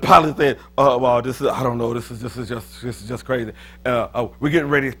 And the pilot said, "Oh, well, I don't know. This is just crazy. We're getting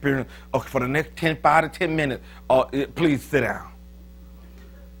ready to experience. Okay, for the next 5 to 10 minutes, please sit down."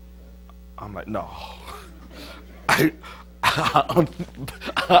 I'm like, no. I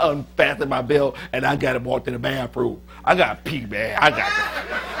unfastened my belt and I got to walk to the bathroom. I got to pee, man. I got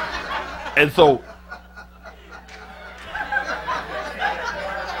to. And so,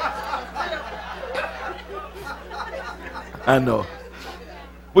 I know.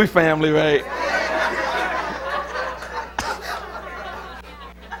 We family, right?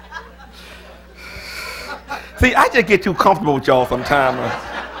 See, I just get too comfortable with y'all sometimes.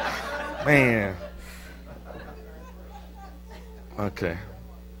 Man. Okay.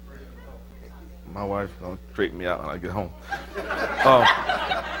 My wife's gonna straighten me out when I get home.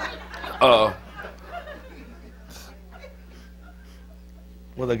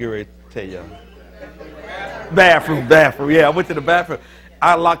 What did I get ready to tell you? Bathroom. Yeah, I went to the bathroom.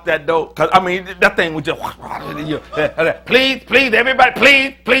 I locked that door because I mean that thing was just. Please,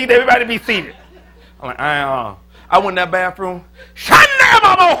 everybody, please, everybody, be seated. I'm like, I went in that bathroom.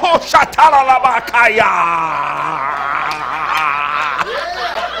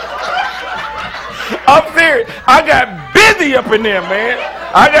 I'm serious. I got busy up in there, man.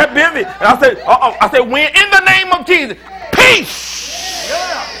 I got busy. And I said, when in the name of Jesus, peace.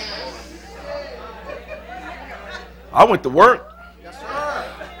 Yeah. I went to work. Yes, sir.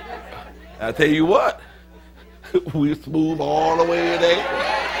 I tell you what, we smooth all the way there.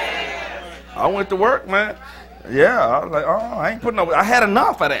 I went to work, man. Yeah, I was like, I ain't putting no. I had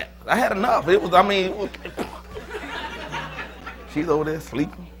enough of that. I had enough. It was, she's over there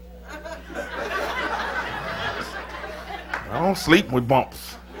sleeping. I don't sleep with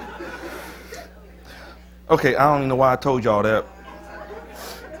bumps. Okay, I don't even know why I told y'all that.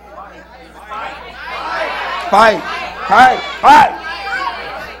 Fight.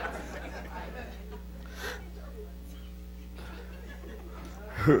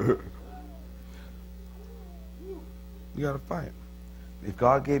 You gotta fight. If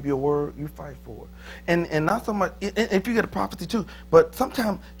God gave you a word, you fight for it. And not so much, if you get a prophecy too, but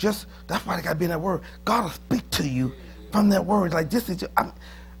sometimes just, that's why they gotta be in that word. God will speak to you from that word. Like this is,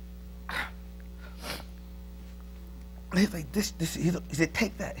 he'll say, he said,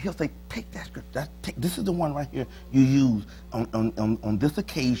 take that. He'll say, take that scripture. This is the one right here you use on this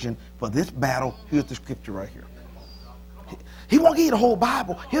occasion for this battle. Here's the scripture right here. He won't give you the whole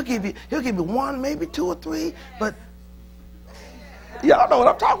Bible. He'll give you one, maybe 2 or 3, but y'all know what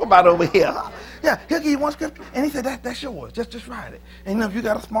I'm talking about over here. Huh? Yeah, he'll give you one scripture, and he said, that's yours. Just write it. And if you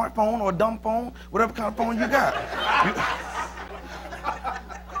got a smartphone or a dumb phone, whatever kind of phone you got,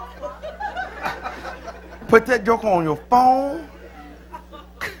 put that joke on your phone.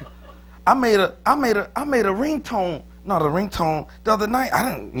 I made a ringtone, not a ringtone, the other night.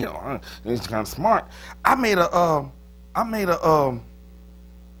 I didn't, it's kind of smart. I made a not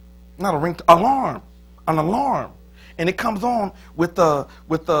a ringtone, an alarm. And it comes on with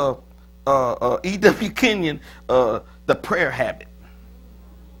E.W. Kenyon, the prayer habit.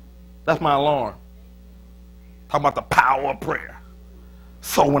 That's my alarm. Talking about the power of prayer.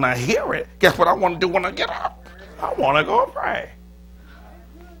 So when I hear it, guess what I want to do when I get up? I want to go pray.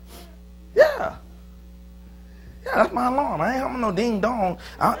 Yeah. Yeah, that's my alarm. I ain't having no ding dong.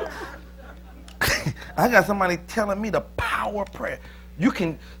 I got somebody telling me the power of prayer. You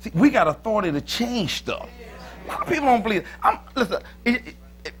can see, we got authority to change stuff. A lot of people don't believe it. Listen,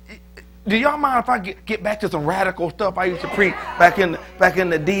 Do y'all mind if I get back to some radical stuff I used to preach back in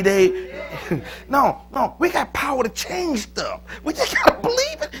the D-Day? No, we got power to change stuff. We just got to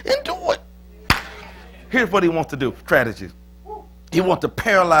believe it and do it. Here's what he wants to do, strategies. He wants to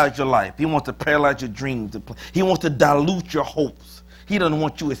paralyze your life. He wants to paralyze your dreams. He wants to dilute your hopes. He doesn't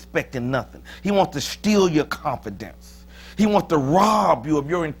want you expecting nothing. He wants to steal your confidence. He wants to rob you of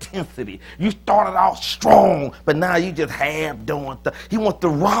your intensity. You started out strong, but now you just half doing stuff. He wants to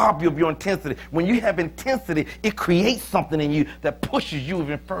rob you of your intensity. When you have intensity, it creates something in you that pushes you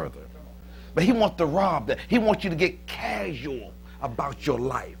even further. But he wants to rob that. He wants you to get casual about your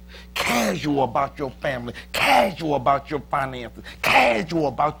life, casual about your family, casual about your finances, casual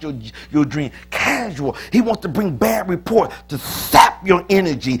about your dream, casual. He wants to bring bad reports to sap your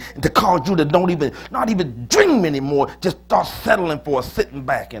energy and to cause you to not even dream anymore. Just start settling for sitting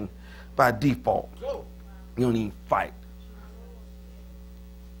back, and by default, you don't even fight.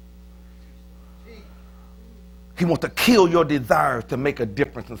 He wants to kill your desires to make a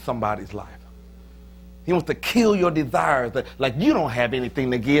difference in somebody's life. He wants to kill your desires. Like you don't have anything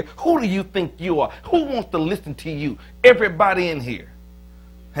to give. Who do you think you are? Who wants to listen to you? Everybody in here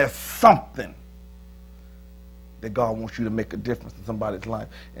has something that God wants you to make a difference in somebody's life.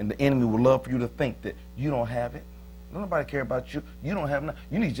 And the enemy would love for you to think that you don't have it. Nobody care about you. You don't have nothing.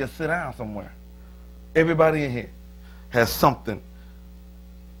 You need to just sit down somewhere. Everybody in here has something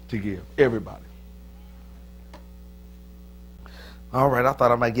to give. Everybody. All right, I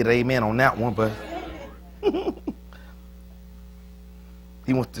thought I might get an amen on that one, but...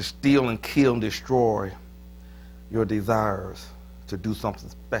 He wants to steal and kill and destroy your desires to do something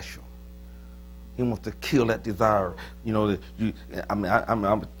special. He wants to kill that desire. You know,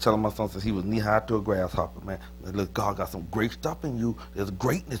 I'm telling my son since he was knee-high to a grasshopper, man. Look, God got some great stuff in you. There's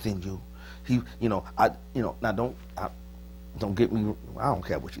greatness in you. Now don't get me. I don't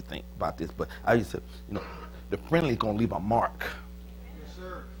care what you think about this, but I used to, the friendly's gonna leave a mark.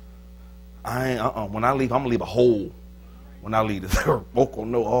 When I leave, I'm gonna leave a hole. When I leave, the folk will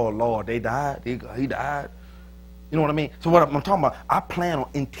know, oh Lord, they died. He died. You know what I mean? So what I'm talking about, I plan on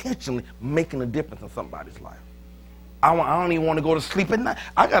intentionally making a difference in somebody's life. I don't even want to go to sleep at night.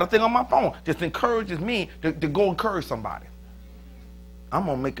 I got a thing on my phone just encourages me to go encourage somebody. I'm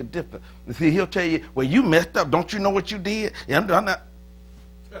gonna make a difference. And see, he'll tell you, well, you messed up. Don't you know what you did? Yeah, I'm not.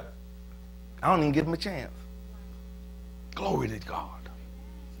 I don't even give him a chance. Glory to God.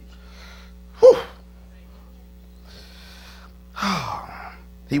 Whew.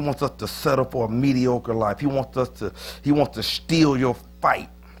 He wants us to settle for a mediocre life. He wants to steal your fight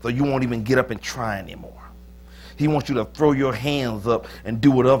so you won't even get up and try anymore. He wants you to throw your hands up and do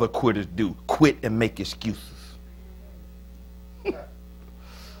what other quitters do. Quit and make excuses.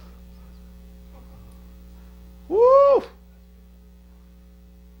 Woo!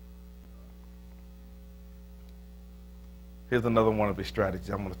 Here's another one of his strategies.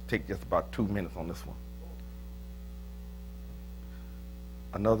 I'm going to take just about 2 minutes on this one.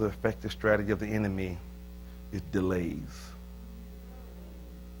 Another effective strategy of the enemy is delays.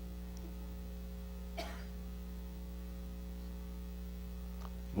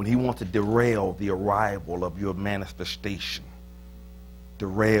 When he wants to derail the arrival of your manifestation,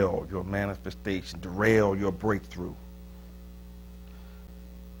 derail your manifestation, derail your breakthrough.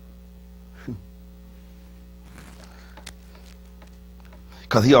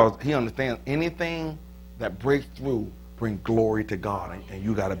 Because he understands anything that breaks through brings glory to God, and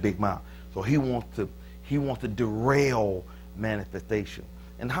you got a big mouth. So he wants to derail manifestation.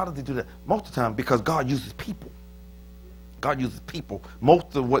 And how does he do that? Most of the time, because God uses people. God uses people.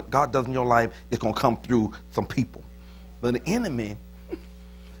 Most of what God does in your life is going to come through some people. But the enemy,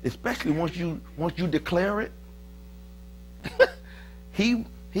 especially once you declare it, he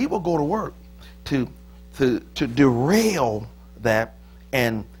will go to work to derail that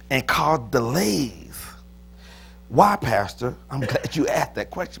and cause delays. Why, Pastor? I'm glad you asked that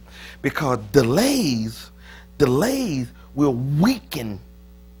question. Because delays will weaken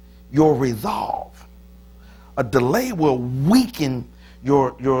your resolve. A delay will weaken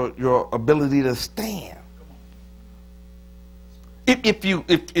your ability to stand. If you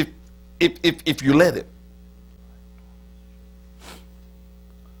let it.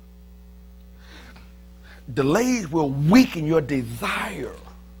 Delays will weaken your desire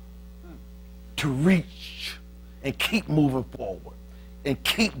to reach and keep moving forward and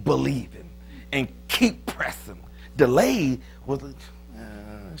keep believing and keep pressing. Delay was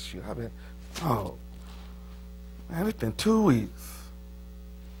shoot, I've been, oh man, it's been 2 weeks.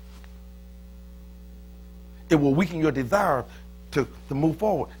 It will weaken your desire to move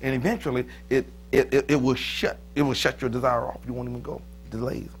forward, and eventually it will shut your desire off. You won't even go.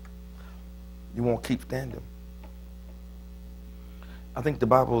 Delays. You won't keep standing. I think the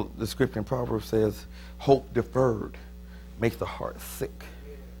Bible, the scripture in Proverbs says, hope deferred makes the heart sick.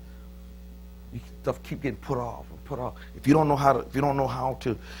 Stuff keep getting put off and put off. If you don't know how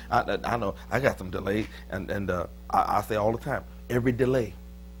to, I know I got some delay, and I say all the time, every delay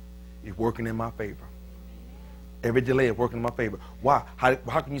is working in my favor. Every delay is working in my favor. Why? How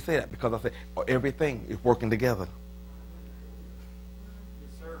can you say that? Because I say everything is working together.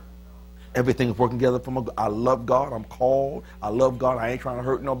 Everything is working together for my good. I love God. I'm called. I love God. I ain't trying to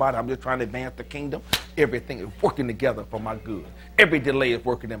hurt nobody. I'm just trying to advance the kingdom. Everything is working together for my good. Every delay is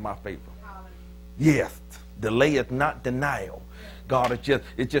working in my favor. Yes, delay is not denial. God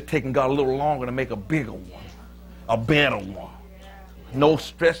is just taking God a little longer to make a bigger one, a better one. No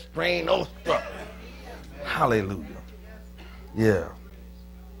stress, strain, no struggle. Hallelujah. Yeah.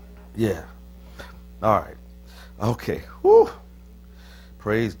 Yeah. All right. Okay. Whew.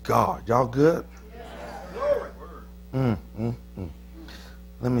 Praise God. Y'all good? Let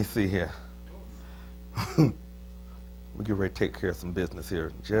me see here. We get ready to take care of some business here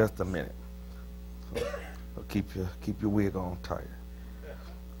in just a minute. So keep your wig on tight.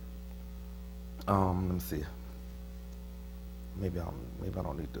 Let me see. Maybe I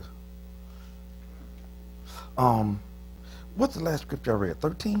don't need to. What's the last scripture I read?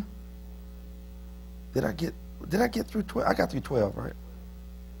 13? Did I get through 12? I got through 12, right?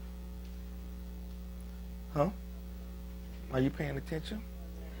 Huh? Are you paying attention?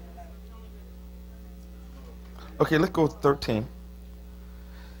 Okay, let's go with 13.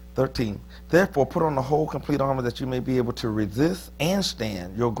 13. Therefore, put on the whole complete armor that you may be able to resist and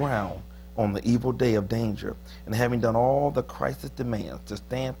stand your ground on the evil day of danger. And having done all the crisis demands to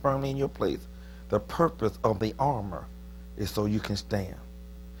stand firmly in your place, the purpose of the armor is so you can stand.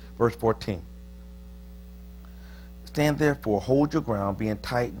 Verse 14. Stand therefore, hold your ground, being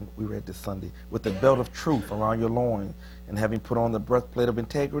tightened, we read this Sunday, with the belt of truth around your loins, and having put on the breastplate of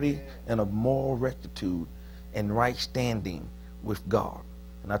integrity and of moral rectitude and right standing with God.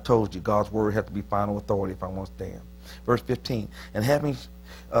 And I told you, God's word has to be final authority if I want to stand. Verse 15, and having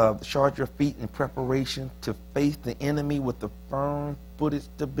shod your feet in preparation to face the enemy with the firm-footed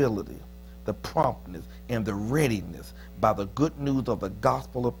stability, the promptness, and the readiness by the good news of the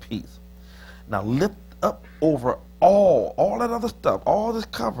gospel of peace. Now lift up over all that other stuff, all this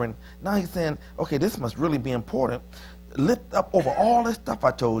covering. Now he's saying, okay, this must really be important. Lift up over all this stuff I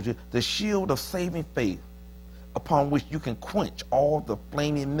told you, the shield of saving faith, upon which you can quench all the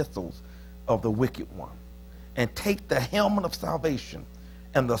flaming missiles of the wicked one. And take the helmet of salvation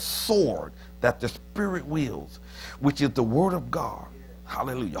and the sword that the Spirit wields, which is the word of God.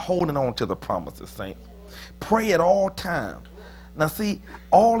 Hallelujah. Holding on to the promises, saints. Pray at all times. Now see,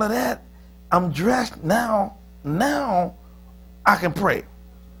 all of that, I'm dressed now. Now I can pray.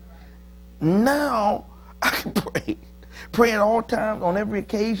 Now I can pray. Pray at all times, on every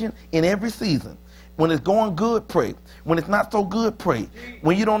occasion, in every season. When it's going good, pray. When it's not so good, pray.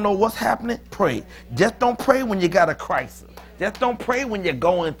 When you don't know what's happening, pray. Just don't pray when you got a crisis. Just don't pray when you're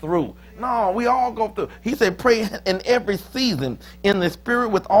going through. No, we all go through. He said pray in every season in the Spirit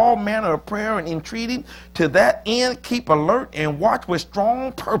with all manner of prayer and entreaty. To that end, keep alert and watch with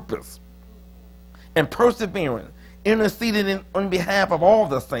strong purpose and perseverance, interceding on behalf of all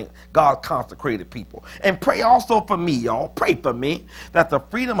the saints, God's consecrated people. And pray also for me, y'all. Pray for me, that the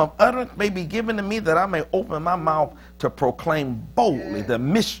freedom of utterance may be given to me, that I may open my mouth to proclaim boldly the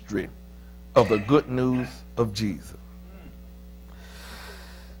mystery of the good news of Jesus.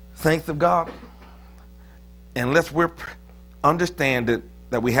 Saints of God, unless we're understanding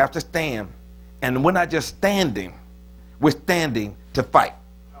that we have to stand, and we're not just standing, we're standing to fight.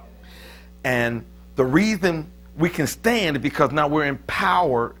 And the reason we can stand is because now we're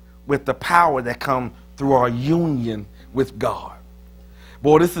empowered with the power that comes through our union with God.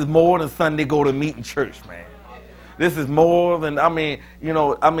 Boy, this is more than Sunday go to meeting church, man. This is more than, I'm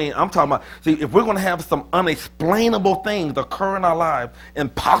talking about, see, if we're going to have some unexplainable things occur in our lives,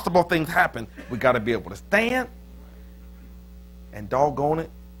 impossible things happen, we got to be able to stand and doggone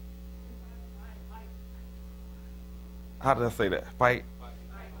it. How did I say that?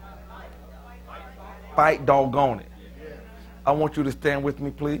 Fight, doggone it. I want you to stand with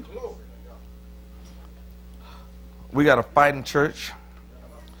me, please. We got a fighting church,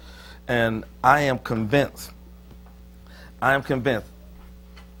 and I am convinced. Now,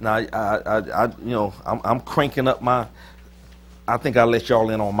 I'm cranking up my. I think I'll let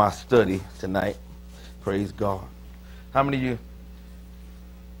y'all in on my study tonight. Praise God. How many of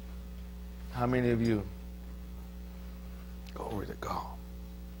you? Glory to God.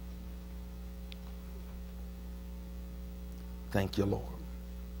 Thank you, Lord.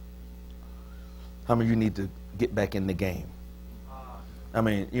 How many of you need to get back in the game? I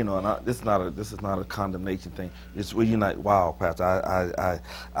mean, you know, and this is not a condemnation thing. It's where you're like, wow, Pastor,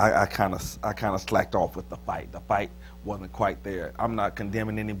 I kind of slacked off with the fight. The fight wasn't quite there. I'm not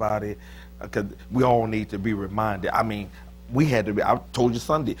condemning anybody, because we all need to be reminded. I mean, we had to be. I told you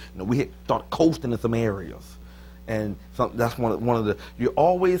Sunday, you know, we had started coasting in some areas, and that's one of the. You're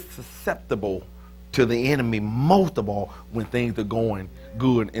always susceptible to the enemy, most of all when things are going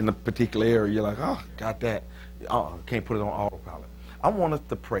good in a particular area. You're like, oh, got that. Can't put it on autopilot. I want us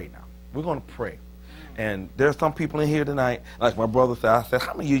to pray now. We're going to pray. And there's some people in here tonight, like my brother said, I said,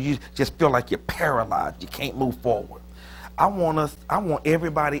 how many of you just feel like you're paralyzed? You can't move forward. I want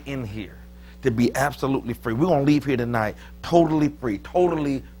everybody in here to be absolutely free. We're going to leave here tonight totally free,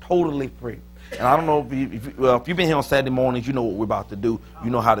 totally free. And I don't know if you've been here on Saturday mornings, you know what we're about to do. You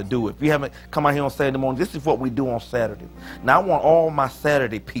know how to do it. If you haven't come out here on Saturday morning, this is what we do on Saturday. Now I want all my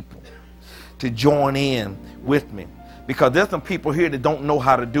Saturday people to join in with me, because there's some people here that don't know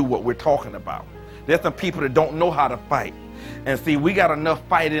how to do what we're talking about. There's some people that don't know how to fight. And see, we got enough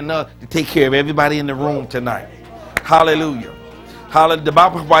fight in us to take care of everybody in the room tonight. Hallelujah. Hallelujah. The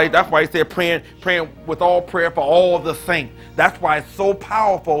Bible, that's why it said praying with all prayer for all the saints. That's why it's so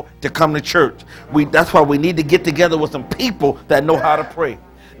powerful to come to church. That's why we need to get together with some people that know how to pray.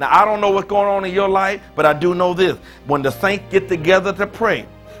 Now, I don't know what's going on in your life, but I do know this. When the saints get together to pray,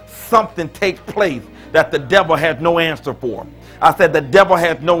 something takes place that the devil has no answer for. I said the devil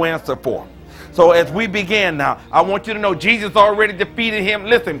has no answer for. So as we begin now, I want you to know Jesus already defeated him.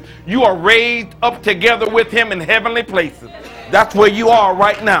 Listen, you are raised up together with him in heavenly places. That's where you are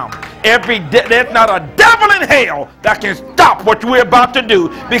right now. There's not a devil in hell that can stop what we're about to do,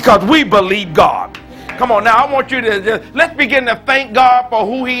 because we believe God. Come on now, I want you to let's begin to thank God for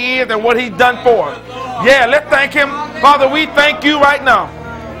who he is and what he's done for us. Yeah, let's thank him. Father, we thank you right now.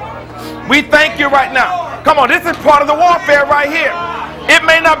 We thank you right now. Come on, this is part of the warfare right here. It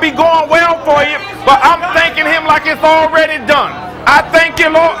may not be going well for you, but I'm thanking him like it's already done. I thank you,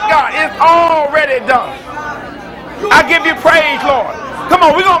 Lord God. It's already done. I give you praise, Lord. Come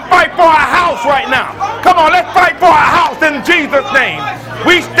on, we're going to fight for our house right now. Come on, let's fight for our house in Jesus' name.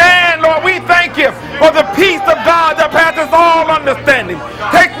 We stand, Lord, we thank you for the peace of God that passes all understanding.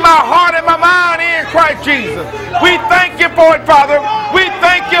 Take my heart and my mind in Christ Jesus. We thank you for it, Father. We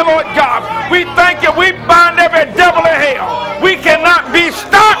thank you, Lord God. We thank you. We bind every devil in hell. We cannot be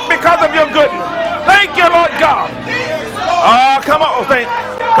stopped because of your goodness. Thank you, Lord God. Come on, saints.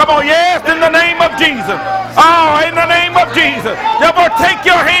 Come on, yes, in the name of Jesus. In the name of Jesus. Devil, take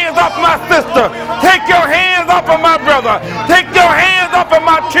your hands off my sister. Take your hands off of my brother. Take your hands off of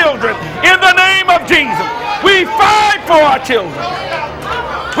my children. In the name of Jesus. We fight for our children.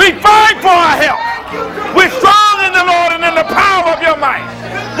 We fight for our health. We're strong in the Lord and in the power of your might.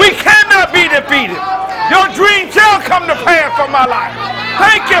 We cannot be defeated. Your dream shall come to pass for my life.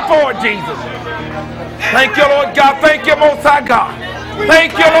 Thank you for it, Jesus. Thank you, Lord God. Thank you, Most High God.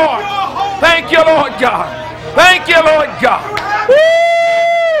 Thank you, Lord. Thank you, Lord God. Thank you, Lord God.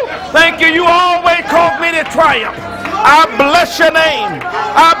 Woo! Thank you. You always cause me to triumph. I bless your name.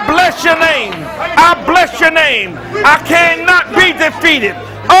 I bless your name. I bless your name. I cannot be defeated.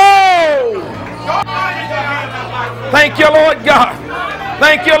 Oh! Thank you, Lord God.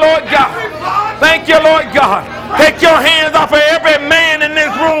 Thank you, Lord God. Thank you, Lord God. Take your hands off of every man in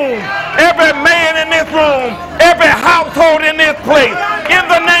this room. Every man in this room. Every household in this place. In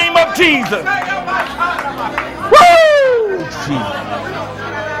the name of Jesus. Woo! Jesus.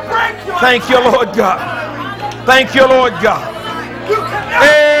 Thank you, Lord God. Thank you, Lord God.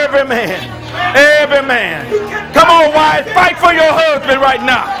 Every man. Every man. Come on, wives. Fight for your husband right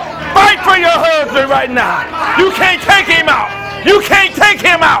now. Fight for your husband right now. You can't take him out. You can't take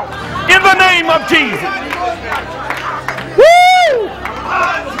him out. In the name of Jesus. Woo!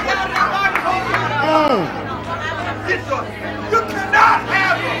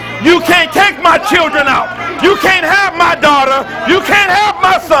 You can't take my children out. You can't have my daughter. You can't have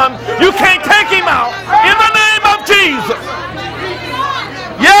my son. You can't take him out. In the name of Jesus.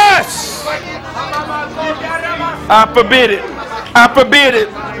 Yes. I forbid it. I forbid it.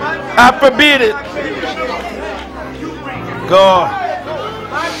 I forbid it. God.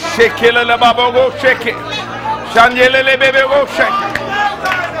 Shake it, go shake it. Shandelele baby go shake it.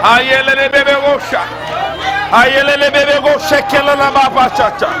 Ayelele baby go shake. Ayelele baby go shake it la baba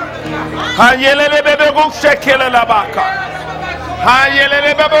chacha. Ayelele baby go shake it la baka.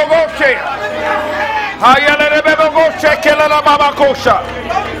 Ayelele baby go shake. Ayelele baby go shake it la baba kosha.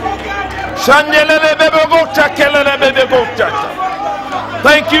 Shandelele baby go shake it la baby go chacha.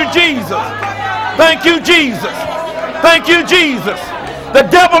 Thank you, Jesus. Thank you, Jesus. Thank you, Jesus. The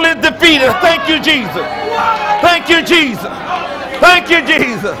devil is defeated. Thank you, Jesus. Thank you, Jesus. Thank you,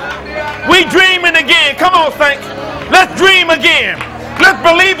 Jesus. We dreaming again. Come on, saints. Let's dream again. Let's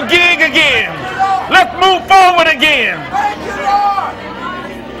believe again. Let's move forward again. Thank you, Lord.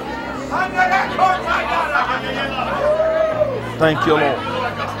 Thank you, Lord.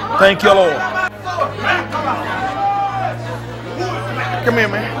 Thank you, Lord. Come here,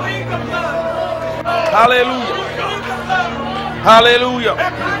 man. Hallelujah. Hallelujah.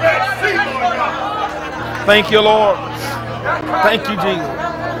 Thank you, Lord. Thank you, Jesus.